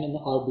and an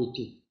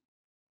RBT.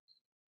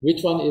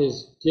 which one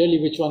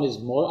is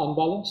more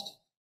unbalanced?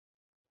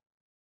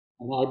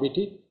 An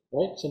RBT,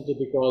 right? Simply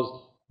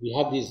because we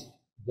have these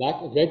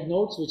red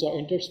nodes which are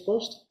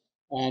interspersed,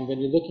 and when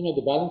we're looking at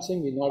the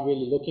balancing, we're not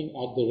really looking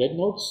at the red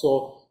nodes.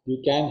 So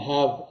you can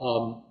have,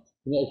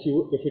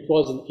 if it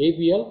was an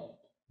AVL,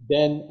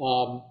 then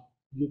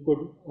you could,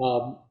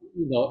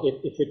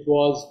 if it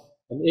was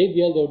an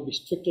AVL, there would be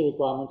stricter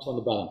requirements on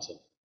the balancing.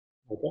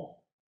 Okay.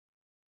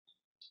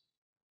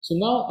 So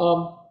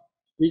now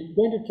we're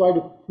going to try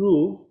to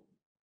prove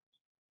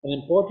an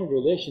important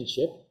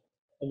relationship,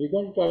 and we're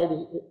going to try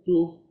to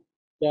prove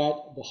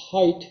that the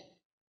height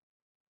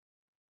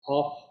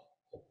of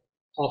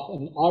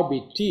an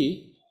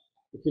RBT,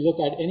 if you look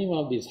at any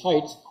one of these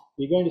heights,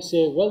 we're going to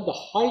say, well, the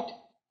height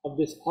of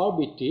this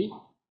RBT,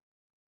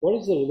 what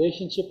is the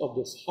relationship of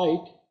this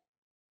height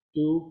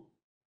to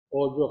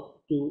order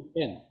of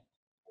 2n?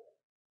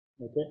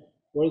 Okay,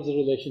 what is the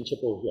relationship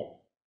over here?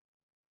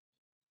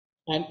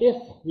 And if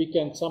we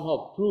can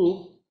somehow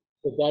prove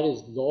that that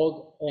is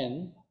log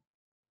n,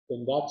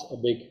 then that's a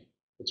big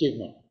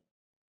achievement.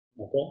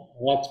 Okay,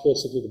 and that's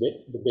basically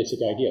the basic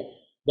idea.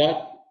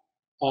 That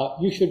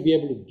you should be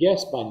able to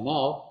guess by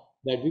now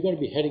that we're going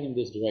to be heading in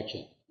this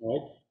direction.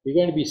 Right? We're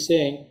going to be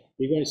saying,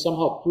 we're going to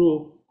somehow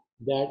prove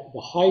that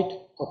the height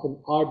of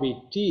an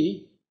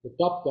RBT, the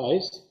top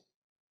guys,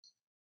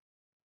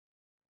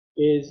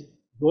 is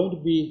going to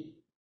be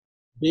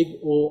big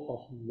O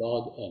of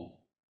log n.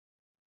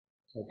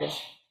 Okay,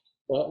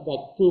 but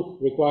that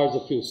proof requires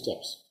a few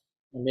steps,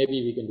 and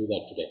maybe we can do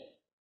that today.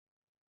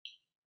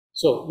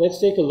 So let's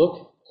take a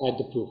look at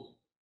the proof.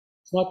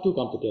 It's not too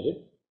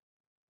complicated.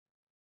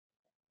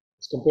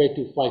 It's compared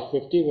to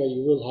 550, where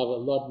you will have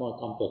a lot more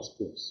complex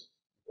proofs.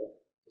 Okay,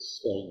 this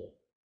is very good.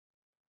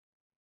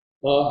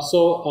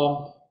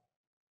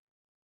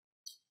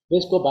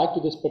 Let's go back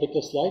to this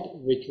particular slide,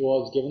 which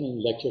was given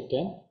in lecture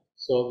 10.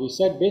 So we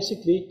said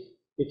basically,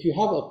 if you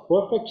have a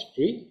perfect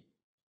tree,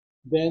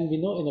 then we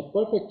know in a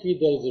perfect tree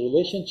there is a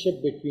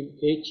relationship between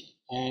H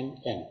and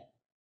N,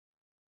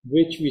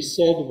 which we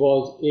said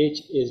was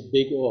H is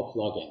big O of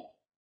log n.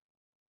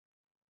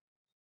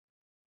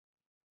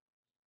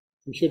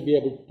 You should be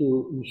able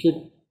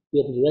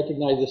to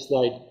recognize this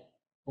slide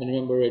and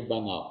remember it by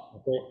now.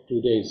 Okay,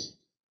 2 days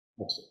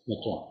next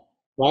term.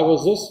 Why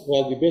was this?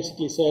 Well, we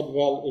basically said,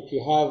 well, if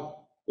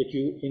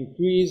you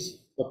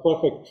increase a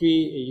perfect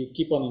tree, you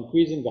keep on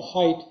increasing the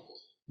height,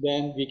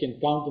 then we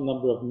can count the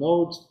number of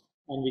nodes,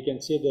 and we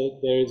can say that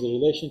there is a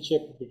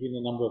relationship between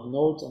the number of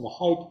nodes and the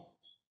height.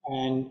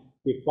 And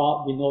we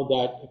know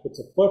that if it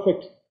is a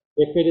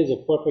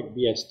perfect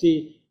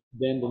BST,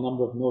 then the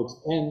number of nodes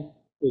n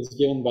is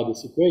given by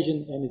this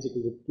equation, n is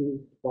equal to 2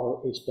 to the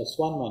power h plus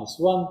 1 minus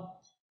 1.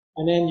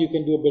 And then you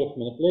can do a bit of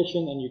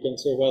manipulation, and you can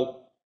say,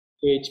 well,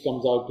 h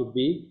comes out to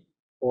be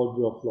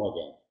order of log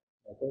n.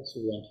 Okay, so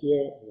we went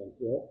here,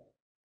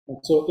 and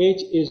so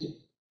h is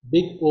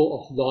big O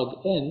of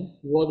log n.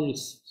 We've already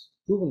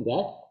proven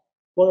that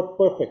for a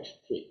perfect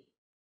tree.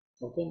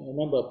 Okay,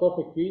 remember, a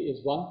perfect tree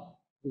is one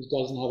which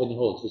doesn't have any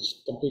holes, which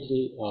is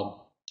completely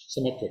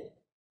symmetric.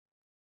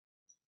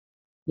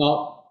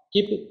 Now,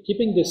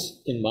 keeping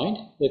this in mind,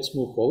 let's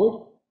move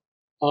forward.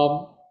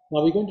 Now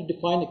we're going to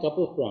define a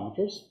couple of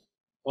parameters,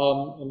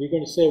 and we're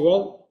going to say,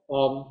 well,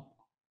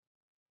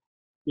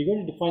 we're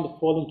going to define the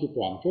following two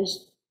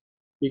parameters.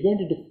 We're going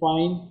to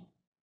define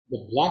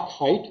the black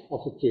height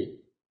of a tree.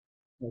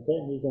 Okay,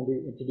 and we're going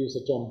to introduce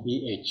the term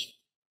BH.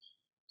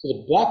 So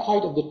the black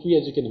height of the tree,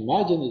 as you can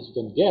imagine, as you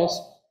can guess,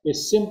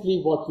 is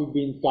simply what we've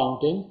been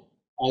counting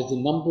as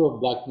the number of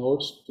black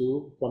nodes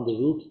from the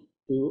root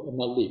to a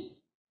null leaf.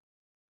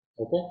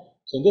 Okay,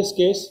 so in this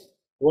case,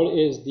 what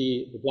is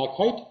the black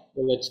height?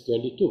 Well, it's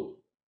clearly 2.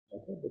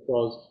 Okay,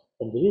 because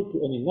from the root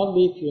to any null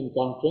leaf, you're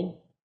encountering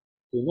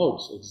 2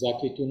 nodes,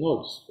 exactly 2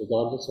 nodes,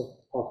 regardless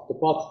of the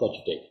path that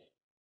you take.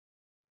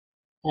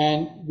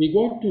 And we're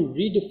going to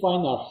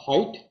redefine our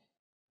height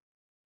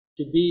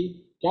to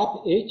be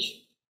cap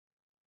H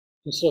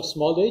instead of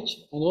small h,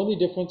 and the only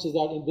difference is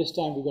that in this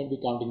time we're going to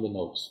be counting the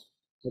nodes.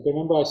 Okay,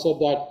 remember I said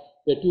that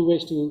there are 2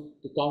 ways to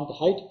count the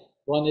height.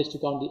 One is to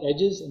count the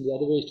edges, and the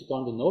other way is to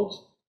count the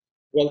nodes.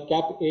 Well,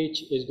 cap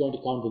H is going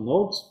to count the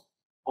nodes.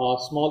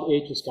 Small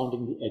h is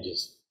counting the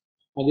edges,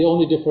 and they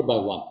only differ by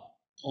 1.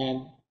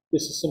 And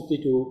this is simply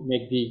to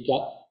make the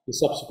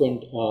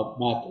subsequent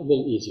math a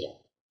little easier.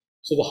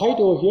 So the height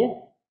over here,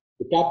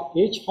 the cap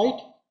H height,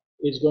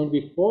 is going to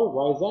be 4.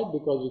 Why is that?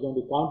 Because we're going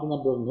to count the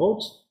number of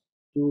nodes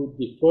to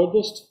the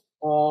furthest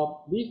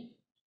leaf.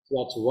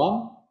 So that's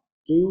 1,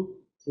 2,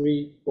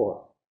 3,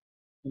 4.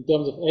 In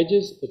terms of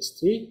edges, it's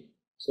 3.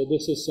 So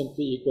this is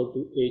simply equal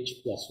to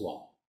h plus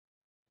 1.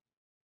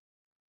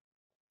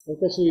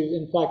 Okay, so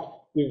in fact,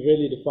 we've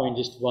really defined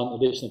just one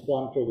additional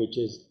parameter, which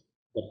is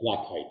the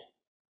black height.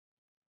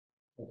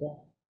 Okay.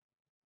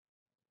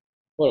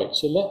 All right,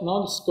 so now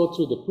let's go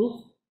through the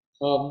proof.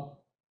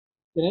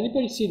 Can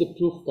anybody see the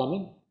proof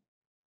coming?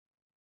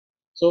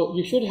 So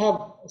you should have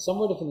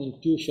somewhat of an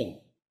intuition.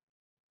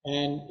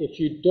 And if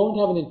you don't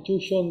have an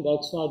intuition,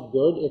 that's not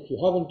good. If you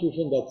have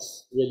intuition,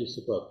 that's really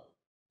superb.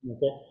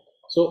 Okay.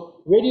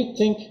 So how do you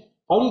think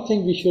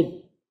we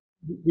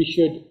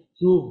should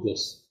prove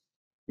this?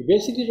 We're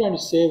basically trying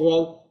to say,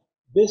 well,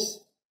 this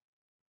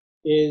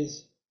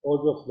is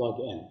order of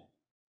log n.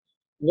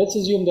 Let's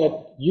assume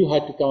that you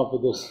had to come up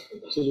with this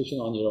solution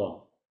on your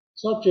own.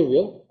 It's not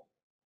trivial,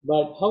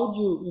 but how would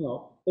you,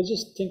 let's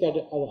just think at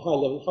a high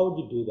level, how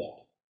would you do that?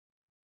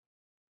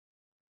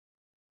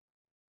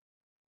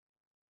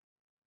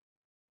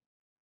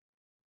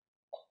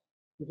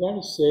 We're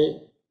trying to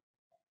say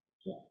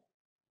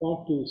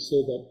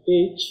that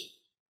H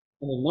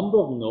and the number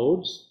of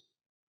nodes,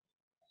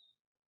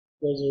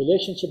 there's a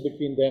relationship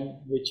between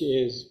them, which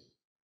is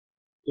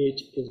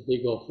H is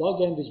big of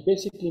log n, which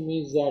basically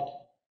means that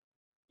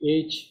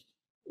H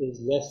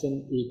is less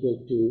than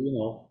equal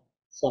to,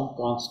 some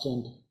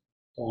constant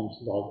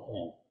times log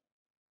n.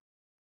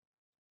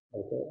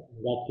 Okay,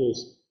 in that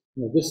case,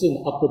 this is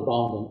an upper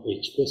bound on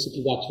H.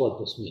 Basically, that's what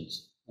this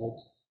means, right?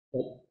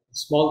 That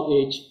small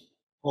h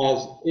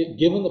has,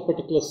 given a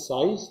particular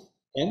size,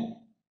 n,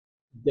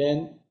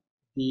 then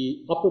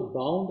the upper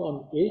bound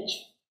on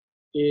h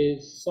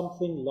is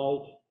something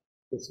like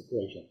this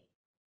equation.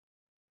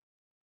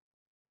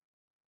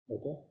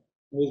 Okay,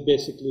 this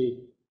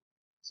basically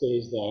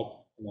says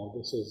that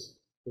this is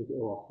big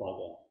O of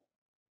log n.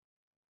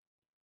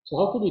 So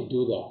how could we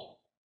do that?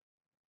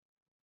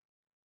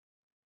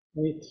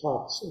 Any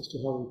thoughts as to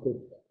how we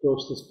could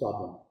approach this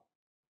problem?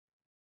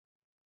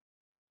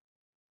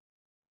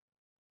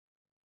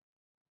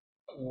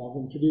 I've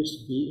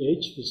introduced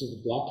BH, which is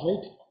the black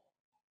height,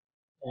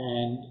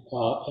 and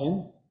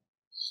N.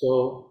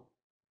 So,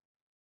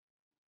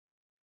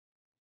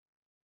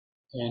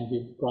 and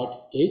we've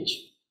got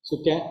H. So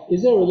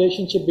is there a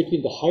relationship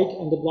between the height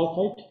and the black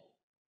height?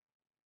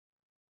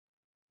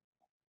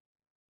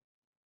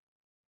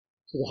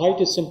 So the height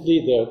is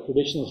simply the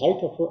traditional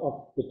height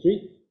of the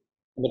tree,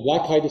 and the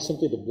black height is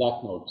simply the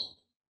black nodes.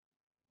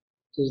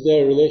 So is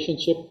there a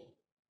relationship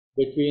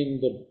between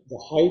the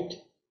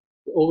height,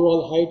 the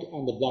overall height,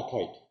 and the black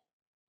height?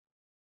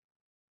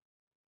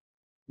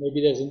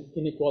 Maybe there's an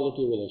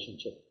inequality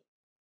relationship.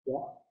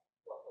 Yeah?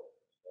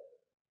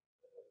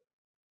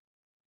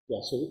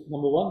 Yeah, so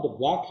number one, the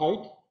black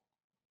height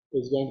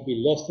is going to be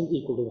less than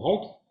equal to the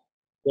height.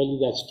 Well,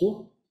 that's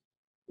true.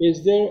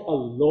 Is there a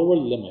lower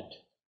limit?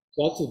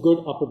 So that's a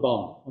good upper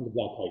bound on the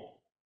black height.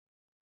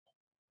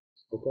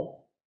 Okay.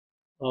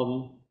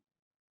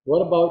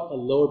 What about a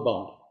lower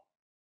bound?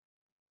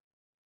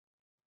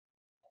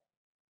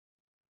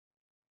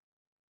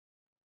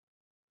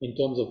 In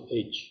terms of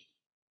H.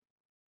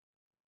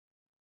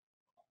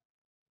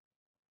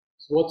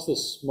 So what's the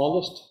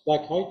smallest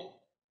black height?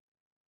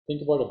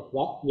 Think about a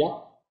black, yeah.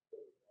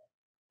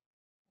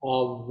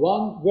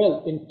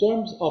 Well, in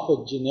terms of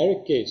a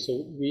generic case,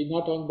 so we're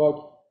not talking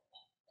about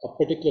a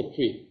particular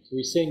tree. So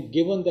we're saying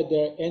given that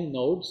there are n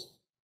nodes,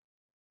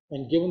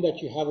 and given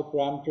that you have a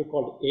parameter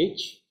called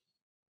h,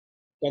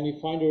 can we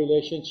find a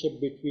relationship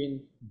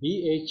between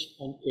bh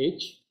and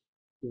h?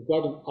 You've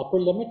got an upper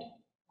limit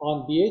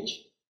on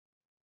bh.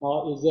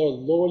 Is there a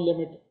lower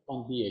limit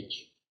on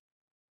bh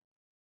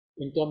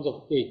in terms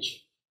of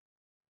h?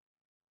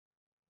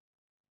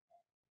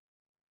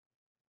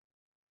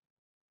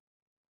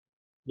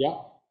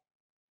 Yeah.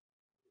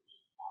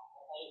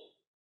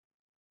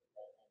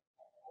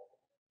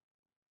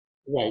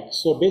 Right.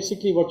 So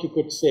basically what you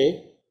could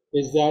say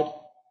is that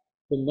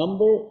the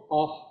number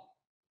of,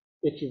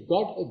 if you've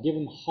got a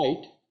given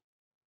height,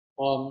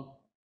 so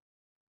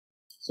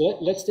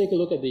let's take a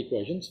look at the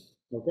equations,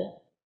 okay?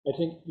 I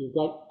think you've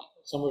got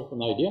somewhat of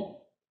an idea.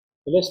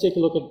 But let's take a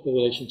look at the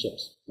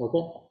relationships,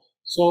 okay?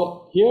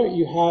 So here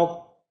you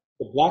have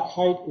the black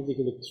height is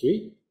equal to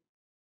 3,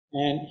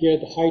 and here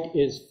the height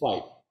is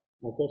 5,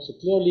 okay? So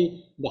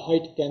clearly the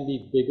height can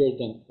be bigger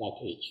than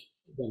BH,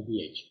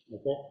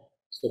 okay?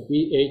 So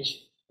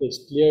BH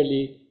is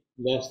clearly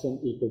less than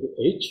equal to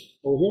H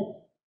over here,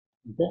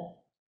 okay?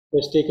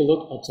 Let's take a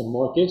look at some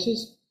more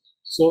cases.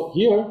 So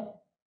here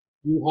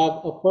you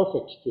have a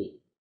perfect tree,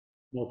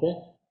 okay?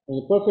 And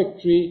the perfect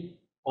tree,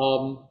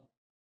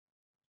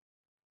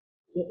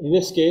 in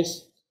this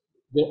case,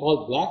 they're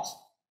all black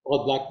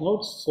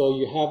nodes. So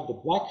you have the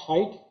black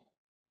height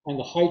and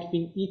the height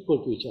being equal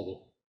to each other,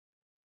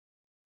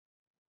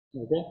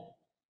 okay?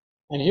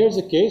 And here's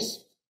the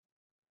case.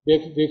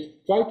 We've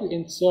tried to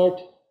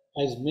insert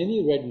as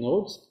many red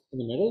nodes in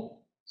the middle.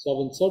 So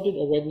I've inserted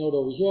a red node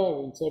over here,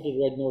 I've inserted a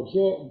red node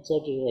here,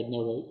 inserted a red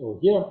node over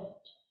here.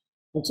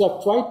 And so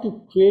I've tried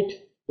to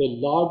create the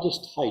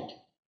largest height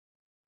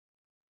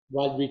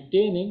while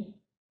retaining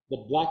the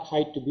black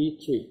height to be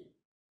 3.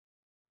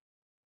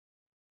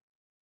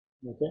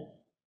 Okay,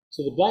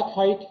 so the black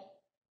height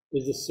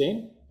is the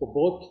same for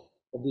both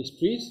of these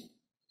trees,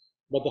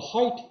 but the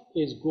height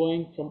is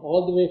going from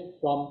all the way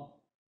from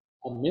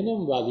a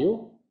minimum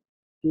value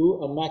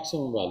to a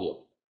maximum value.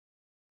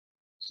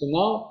 So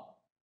now,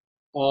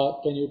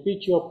 can you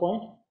repeat your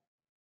point?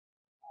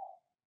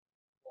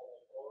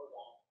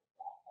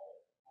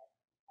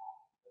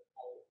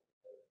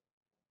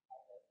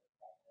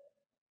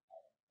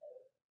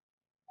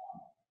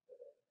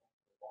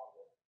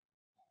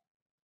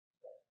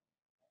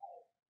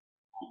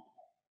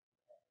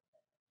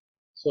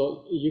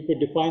 So you could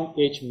define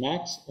H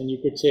max, and you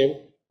could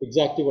say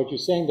exactly what you're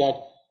saying, that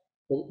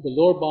the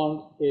lower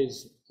bound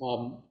is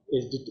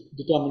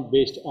determined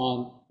based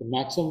on the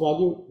maximum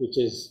value, which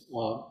is,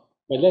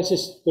 but let's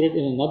just put it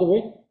in another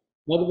way.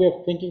 Another way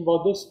of thinking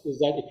about this is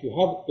that if you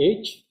have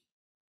H,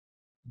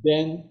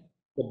 then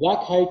the black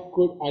height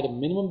could at a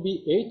minimum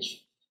be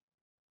H,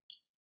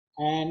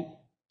 and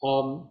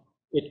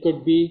it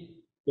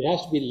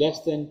has to be less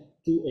than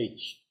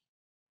 2H.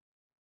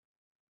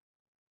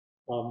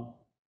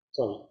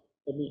 Sorry,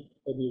 let me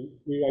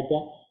rewrite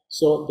that.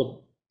 So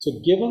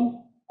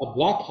given a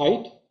black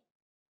height,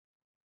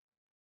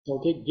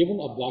 okay, given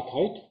a black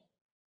height,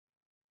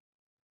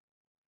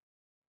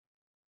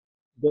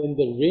 then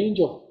the range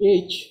of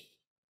H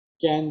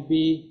can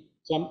be,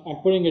 so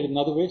I'm putting it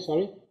another way,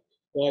 sorry,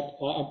 but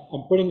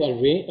I'm putting a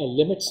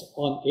limits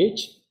on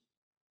H.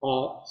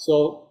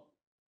 So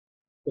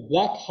the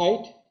black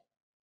height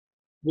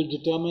will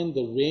determine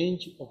the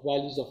range of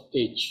values of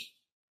H.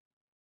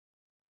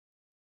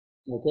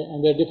 Okay,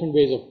 and there are different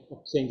ways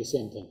of saying the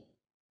same thing.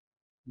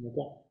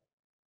 Okay,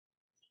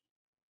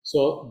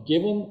 so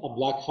given a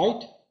black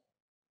height,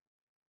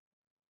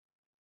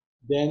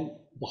 then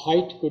the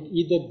height could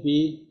either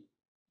be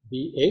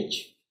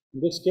H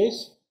in this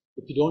case,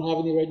 if you don't have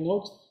any red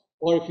nodes,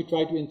 or if you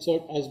try to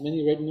insert as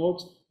many red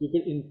nodes, you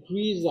could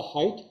increase the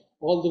height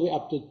all the way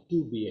up to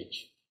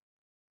 2BH.